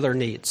particular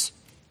needs.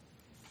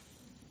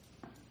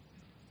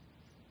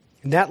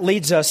 And that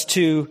leads us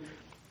to,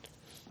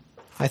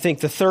 I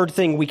think, the third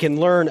thing we can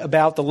learn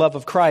about the love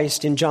of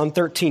Christ in John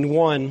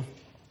 13:1,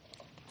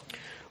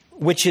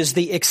 which is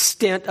the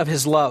extent of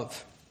his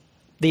love.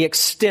 The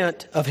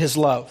extent of his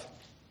love.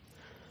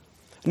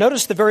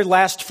 Notice the very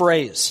last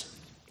phrase.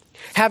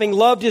 Having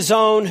loved his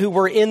own who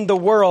were in the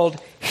world,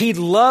 he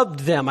loved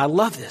them. I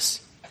love this.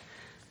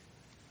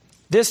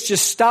 This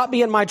just stopped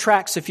me in my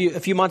tracks a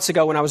few months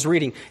ago when I was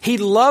reading. He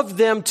loved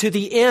them to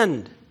the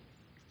end.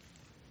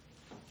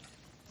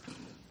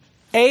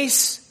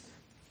 Eis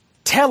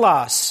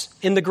telos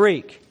in the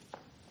Greek.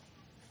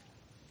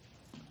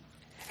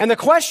 And the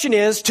question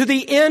is, to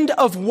the end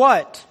of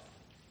what?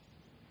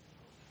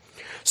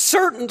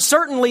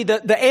 Certainly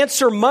the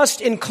answer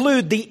must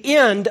include the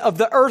end of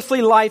the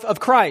earthly life of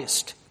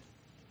Christ.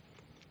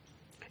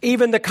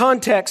 Even the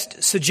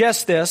context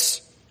suggests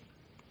this.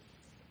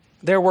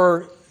 There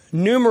were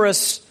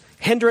numerous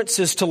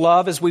hindrances to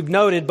love, as we've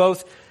noted,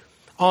 both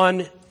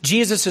on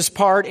Jesus'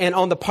 part and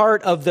on the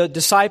part of the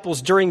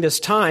disciples during this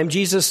time.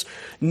 Jesus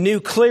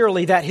knew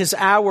clearly that his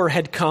hour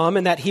had come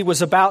and that he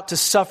was about to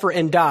suffer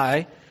and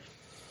die.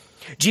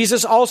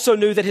 Jesus also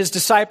knew that his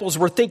disciples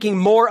were thinking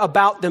more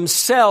about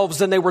themselves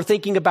than they were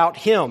thinking about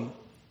him.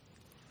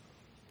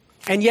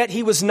 And yet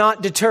he was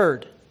not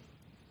deterred.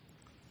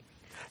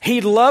 He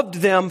loved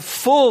them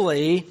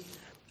fully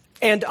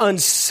and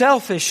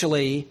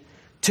unselfishly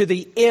to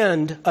the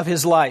end of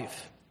his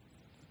life.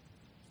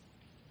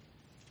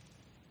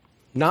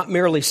 Not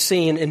merely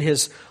seen in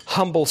his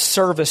humble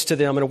service to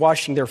them and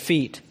washing their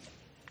feet,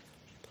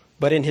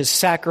 but in his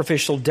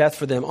sacrificial death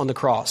for them on the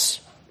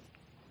cross.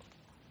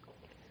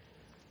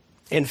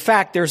 In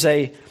fact, there's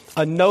a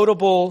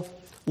notable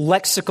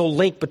lexical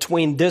link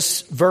between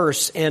this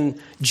verse and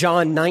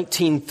John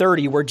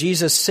 19:30, where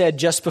Jesus said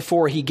just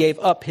before he gave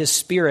up his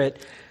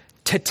spirit,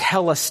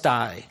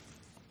 tetelestai,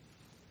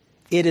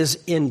 it is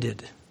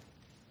ended.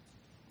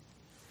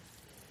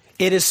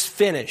 It is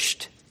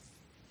finished.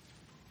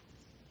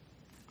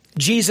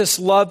 Jesus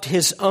loved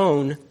his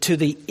own to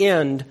the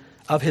end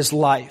of his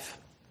life,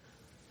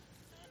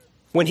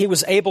 when he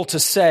was able to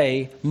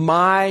say,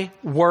 my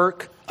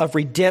work of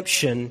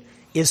redemption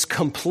is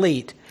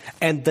complete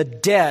and the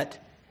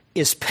debt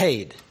is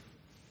paid.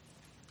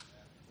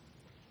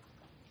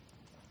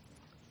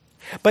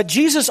 But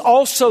Jesus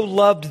also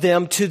loved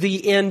them to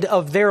the end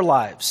of their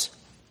lives,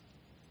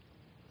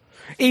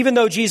 even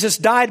though Jesus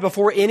died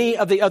before any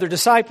of the other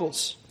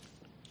disciples.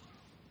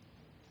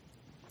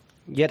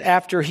 Yet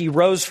after he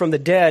rose from the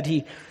dead,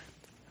 he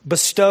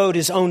bestowed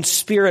his own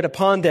spirit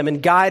upon them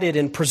and guided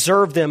and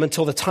preserved them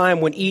until the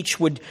time when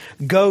each would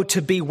go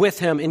to be with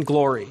him in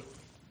glory.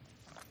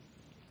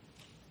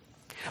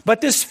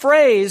 But this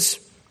phrase,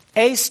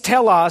 eis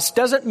telos,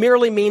 doesn't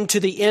merely mean to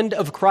the end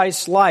of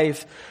Christ's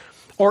life,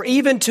 or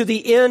even to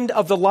the end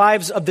of the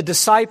lives of the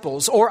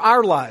disciples or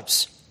our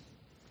lives.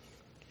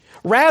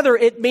 Rather,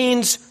 it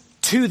means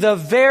to the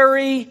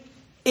very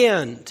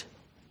end.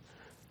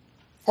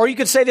 Or you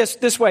could say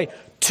this way,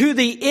 to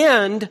the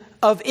end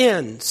of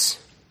ends.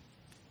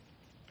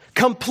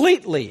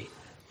 Completely,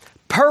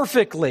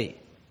 perfectly,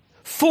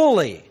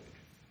 fully,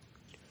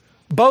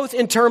 both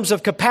in terms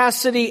of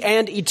capacity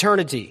and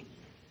eternity.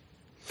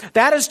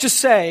 That is to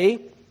say,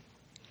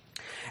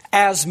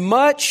 as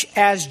much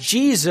as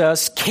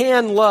Jesus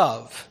can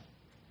love,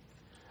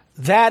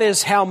 that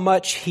is how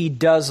much he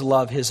does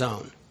love his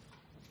own.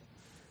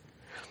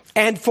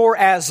 And for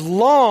as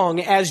long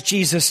as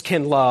Jesus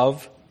can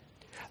love,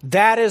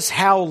 that is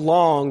how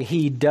long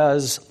he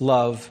does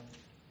love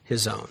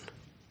his own.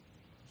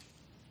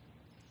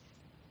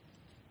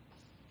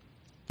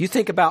 You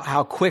think about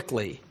how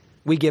quickly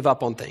we give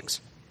up on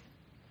things.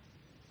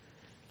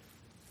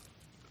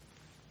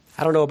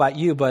 I don't know about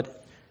you,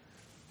 but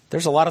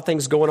there's a lot of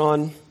things going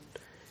on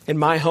in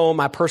my home,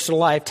 my personal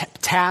life,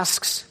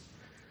 tasks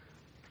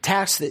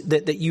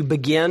that you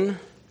begin,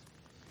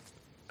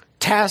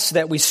 tasks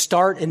that we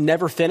start and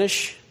never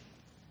finish.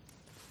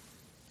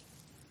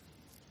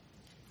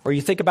 Or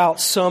you think about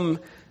some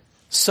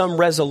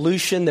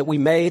resolution that we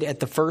made at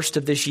the first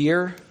of this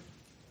year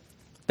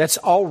that's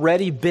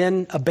already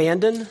been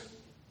abandoned.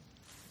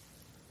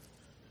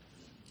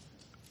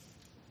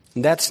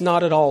 And that's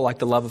not at all like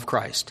the love of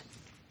Christ.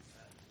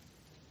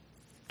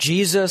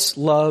 Jesus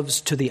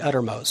loves to the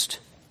uttermost.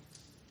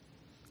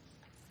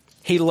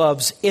 He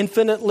loves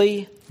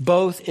infinitely,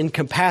 both in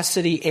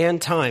capacity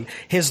and time.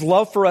 His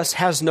love for us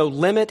has no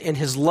limit, and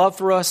his love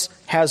for us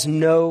has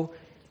no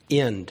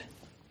end.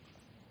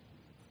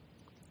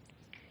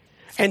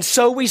 And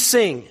so we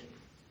sing,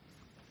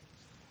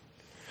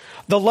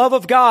 the love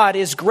of God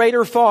is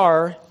greater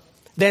far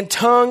than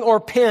tongue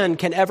or pen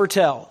can ever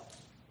tell.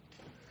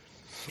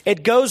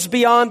 It goes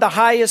beyond the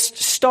highest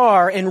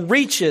star and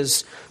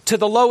reaches to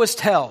the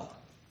lowest hell.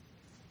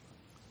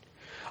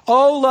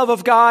 O love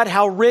of God,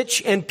 how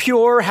rich and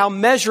pure, how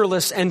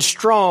measureless and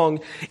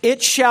strong,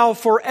 it shall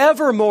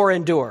forevermore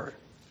endure.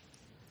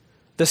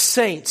 The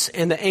saints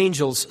and the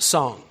angels'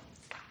 song.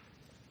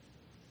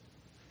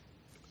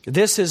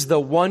 This is the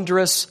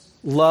wondrous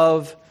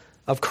love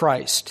of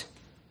Christ.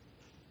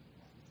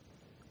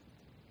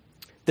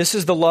 This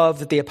is the love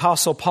that the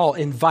Apostle Paul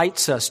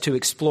invites us to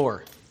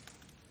explore.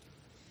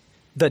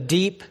 The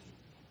deep,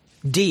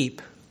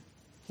 deep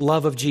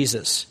love of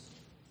Jesus.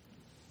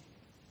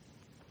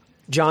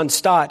 John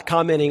Stott,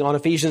 commenting on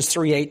Ephesians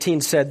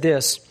 3:18, said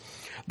this: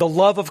 the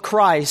love of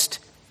Christ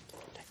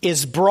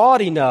is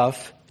broad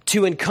enough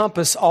to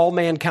encompass all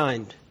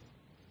mankind,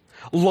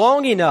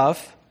 long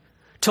enough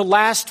to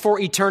last for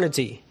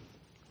eternity,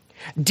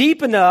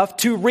 deep enough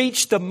to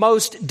reach the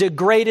most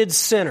degraded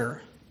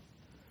sinner,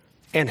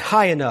 and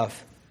high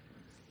enough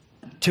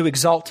to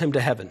exalt him to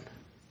heaven.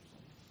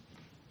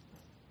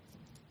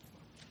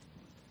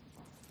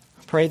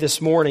 I pray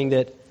this morning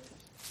that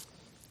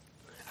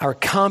our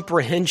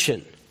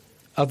comprehension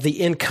of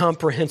the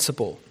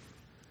incomprehensible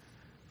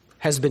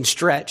has been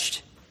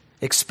stretched,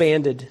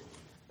 expanded,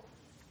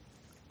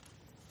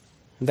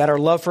 that our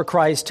love for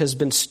Christ has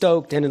been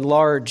stoked and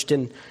enlarged,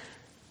 and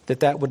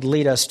that would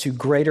lead us to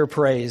greater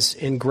praise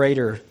and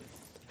greater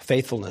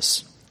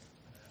faithfulness.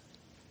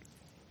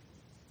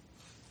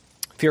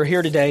 If you're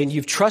here today and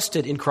you've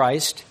trusted in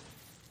Christ,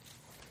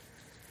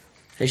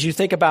 as you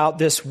think about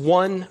this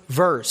one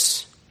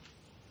verse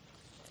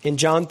in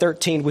John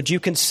 13, would you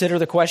consider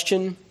the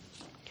question,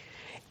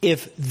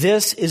 if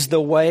this is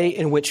the way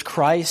in which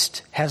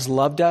Christ has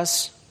loved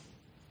us,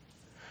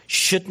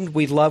 shouldn't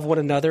we love one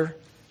another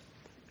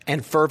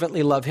and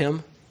fervently love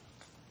him?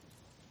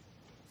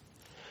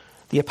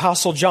 The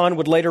Apostle John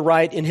would later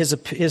write in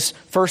his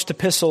first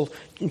epistle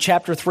in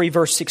chapter 3,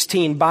 verse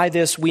 16, by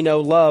this we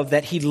know love,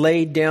 that he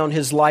laid down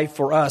his life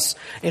for us,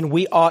 and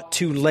we ought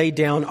to lay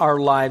down our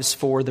lives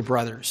for the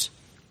brothers.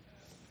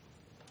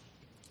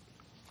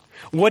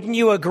 Wouldn't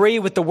you agree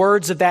with the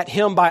words of that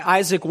hymn by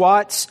Isaac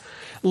Watts?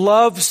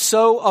 Love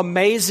so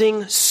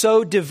amazing,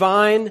 so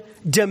divine,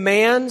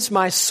 demands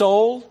my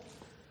soul,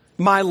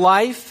 my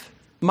life,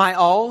 my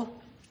all.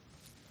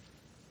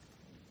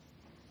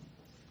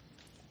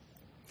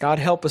 God,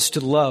 help us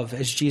to love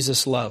as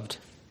Jesus loved,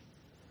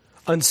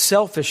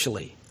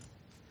 unselfishly,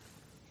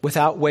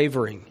 without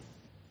wavering.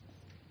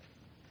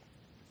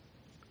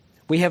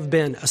 We have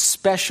been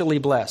especially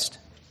blessed.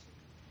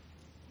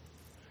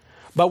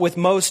 But with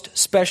most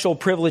special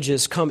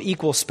privileges come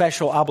equal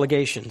special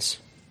obligations.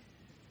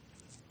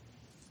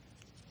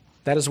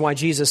 That is why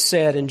Jesus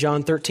said in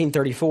John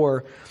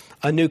 13:34,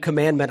 a new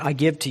commandment I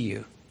give to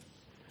you,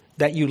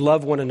 that you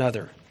love one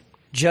another.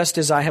 Just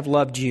as I have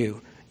loved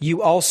you,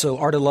 you also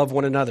are to love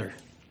one another.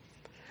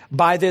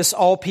 By this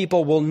all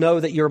people will know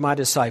that you're my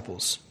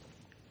disciples,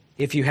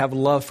 if you have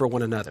love for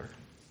one another.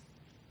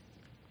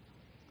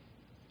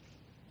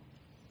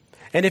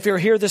 And if you're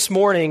here this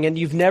morning and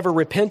you've never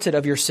repented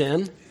of your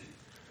sin,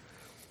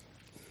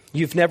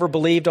 you've never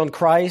believed on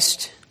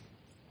Christ,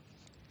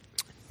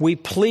 we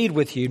plead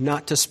with you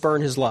not to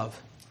spurn his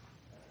love,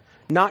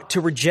 not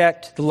to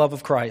reject the love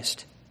of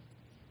Christ.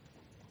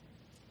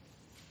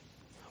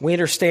 We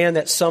understand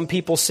that some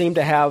people seem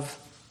to have,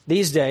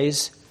 these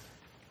days,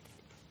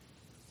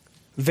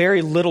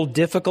 very little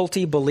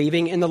difficulty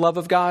believing in the love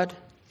of God.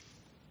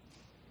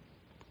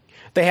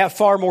 They have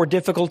far more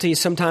difficulty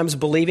sometimes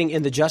believing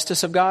in the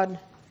justice of God,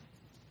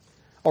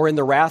 or in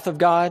the wrath of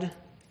God,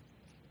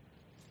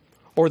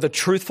 or the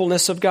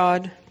truthfulness of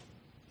God.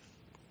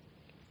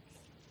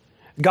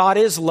 God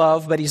is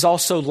love, but he's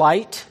also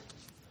light.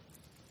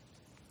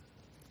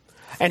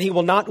 And he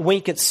will not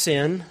wink at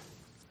sin,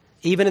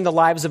 even in the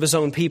lives of his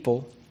own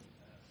people.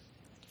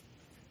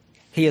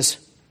 His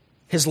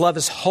love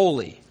is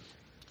holy.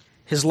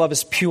 His love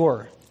is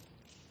pure.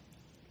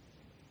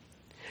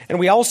 And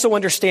we also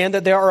understand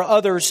that there are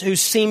others who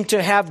seem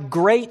to have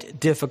great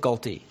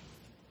difficulty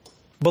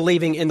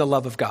believing in the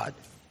love of God,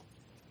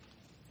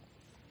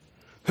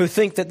 who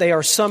think that they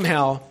are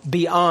somehow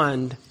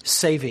beyond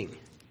saving.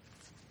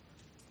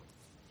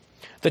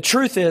 The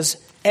truth is,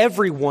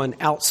 everyone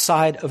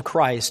outside of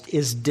Christ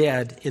is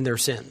dead in their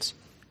sins.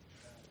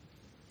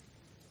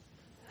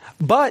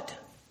 But,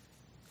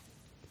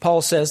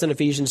 Paul says in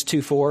Ephesians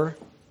 2:4,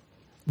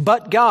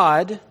 but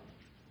God,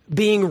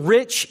 being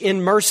rich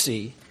in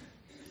mercy,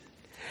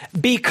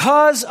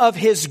 because of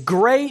his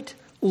great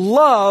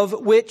love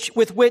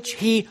with which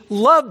he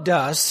loved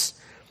us,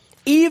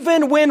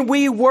 even when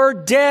we were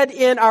dead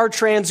in our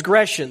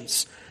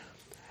transgressions,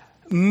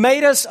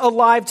 made us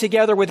alive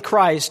together with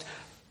Christ.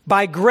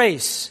 By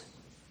grace,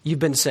 you've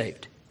been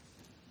saved.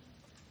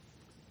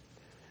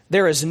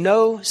 There is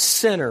no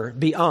sinner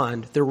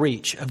beyond the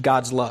reach of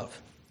God's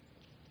love.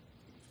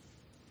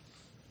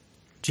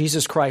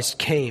 Jesus Christ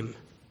came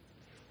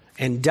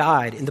and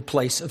died in the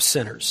place of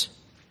sinners.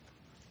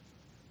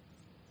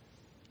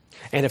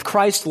 And if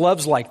Christ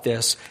loves like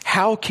this,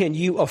 how can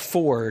you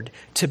afford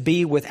to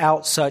be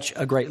without such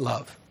a great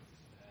love?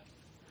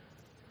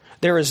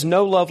 There is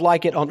no love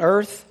like it on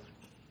earth.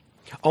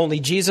 Only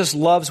Jesus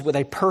loves with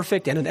a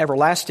perfect and an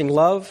everlasting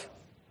love.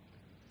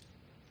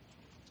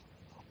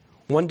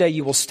 One day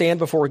you will stand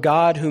before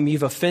God, whom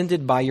you've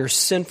offended by your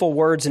sinful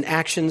words and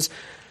actions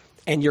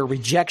and your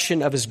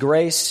rejection of His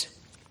grace.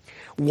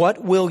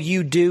 What will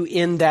you do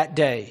in that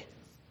day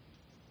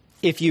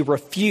if you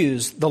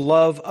refuse the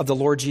love of the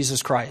Lord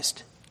Jesus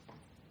Christ?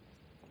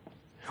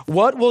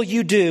 What will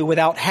you do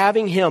without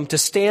having Him to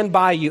stand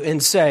by you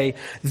and say,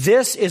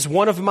 this is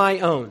one of my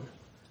own,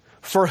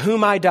 for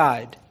whom I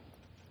died,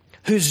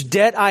 whose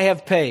debt I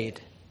have paid,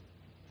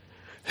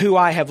 who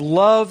I have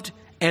loved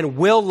and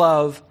will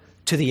love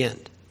to the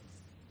end?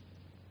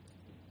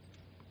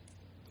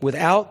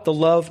 Without the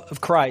love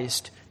of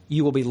Christ,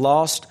 you will be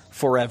lost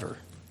forever.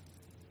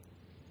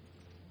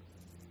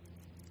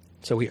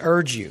 So we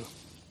urge you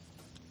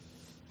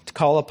to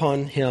call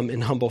upon Him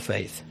in humble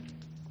faith.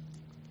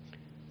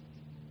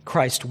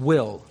 Christ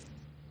will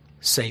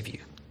save you.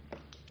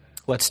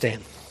 Let's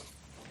stand.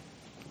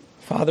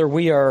 Father,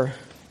 we are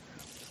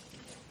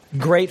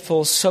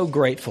grateful, so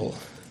grateful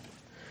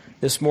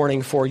this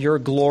morning for your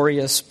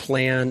glorious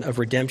plan of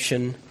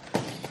redemption.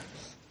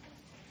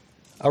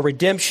 A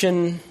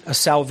redemption, a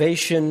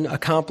salvation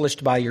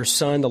accomplished by your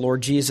Son, the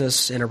Lord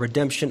Jesus, and a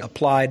redemption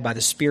applied by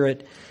the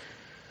Spirit.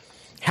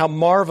 How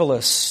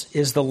marvelous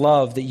is the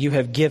love that you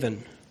have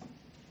given,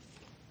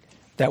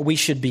 that we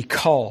should be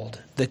called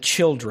the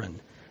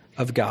children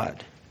of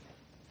God.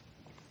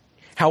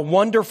 How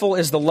wonderful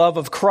is the love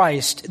of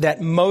Christ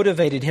that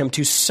motivated Him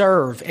to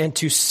serve and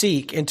to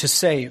seek and to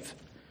save.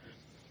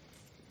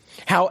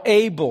 How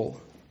able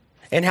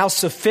and how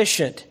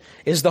sufficient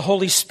is the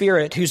Holy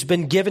Spirit who's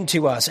been given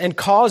to us and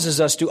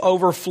causes us to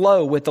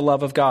overflow with the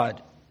love of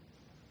God.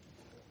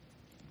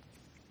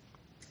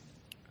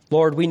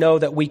 Lord, we know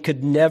that we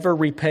could never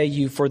repay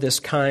you for this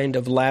kind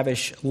of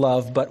lavish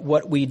love, but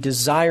what we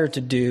desire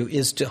to do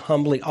is to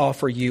humbly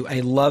offer you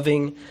a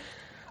loving,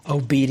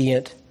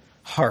 obedient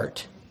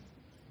heart,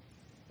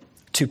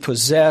 to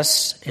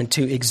possess and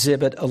to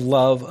exhibit a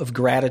love of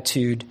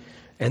gratitude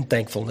and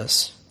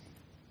thankfulness.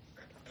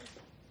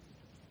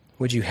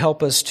 Would you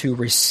help us to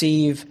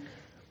receive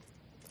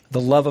the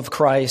love of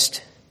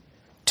Christ,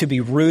 to be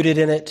rooted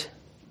in it,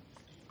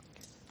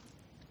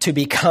 to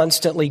be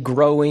constantly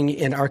growing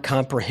in our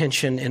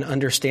comprehension and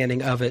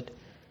understanding of it,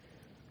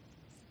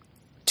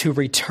 to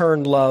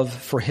return love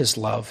for His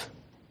love,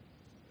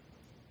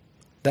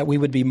 that we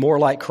would be more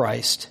like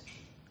Christ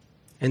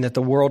and that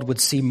the world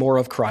would see more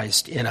of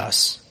Christ in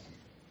us.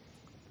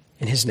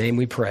 In His name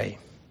we pray.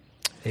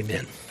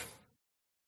 Amen.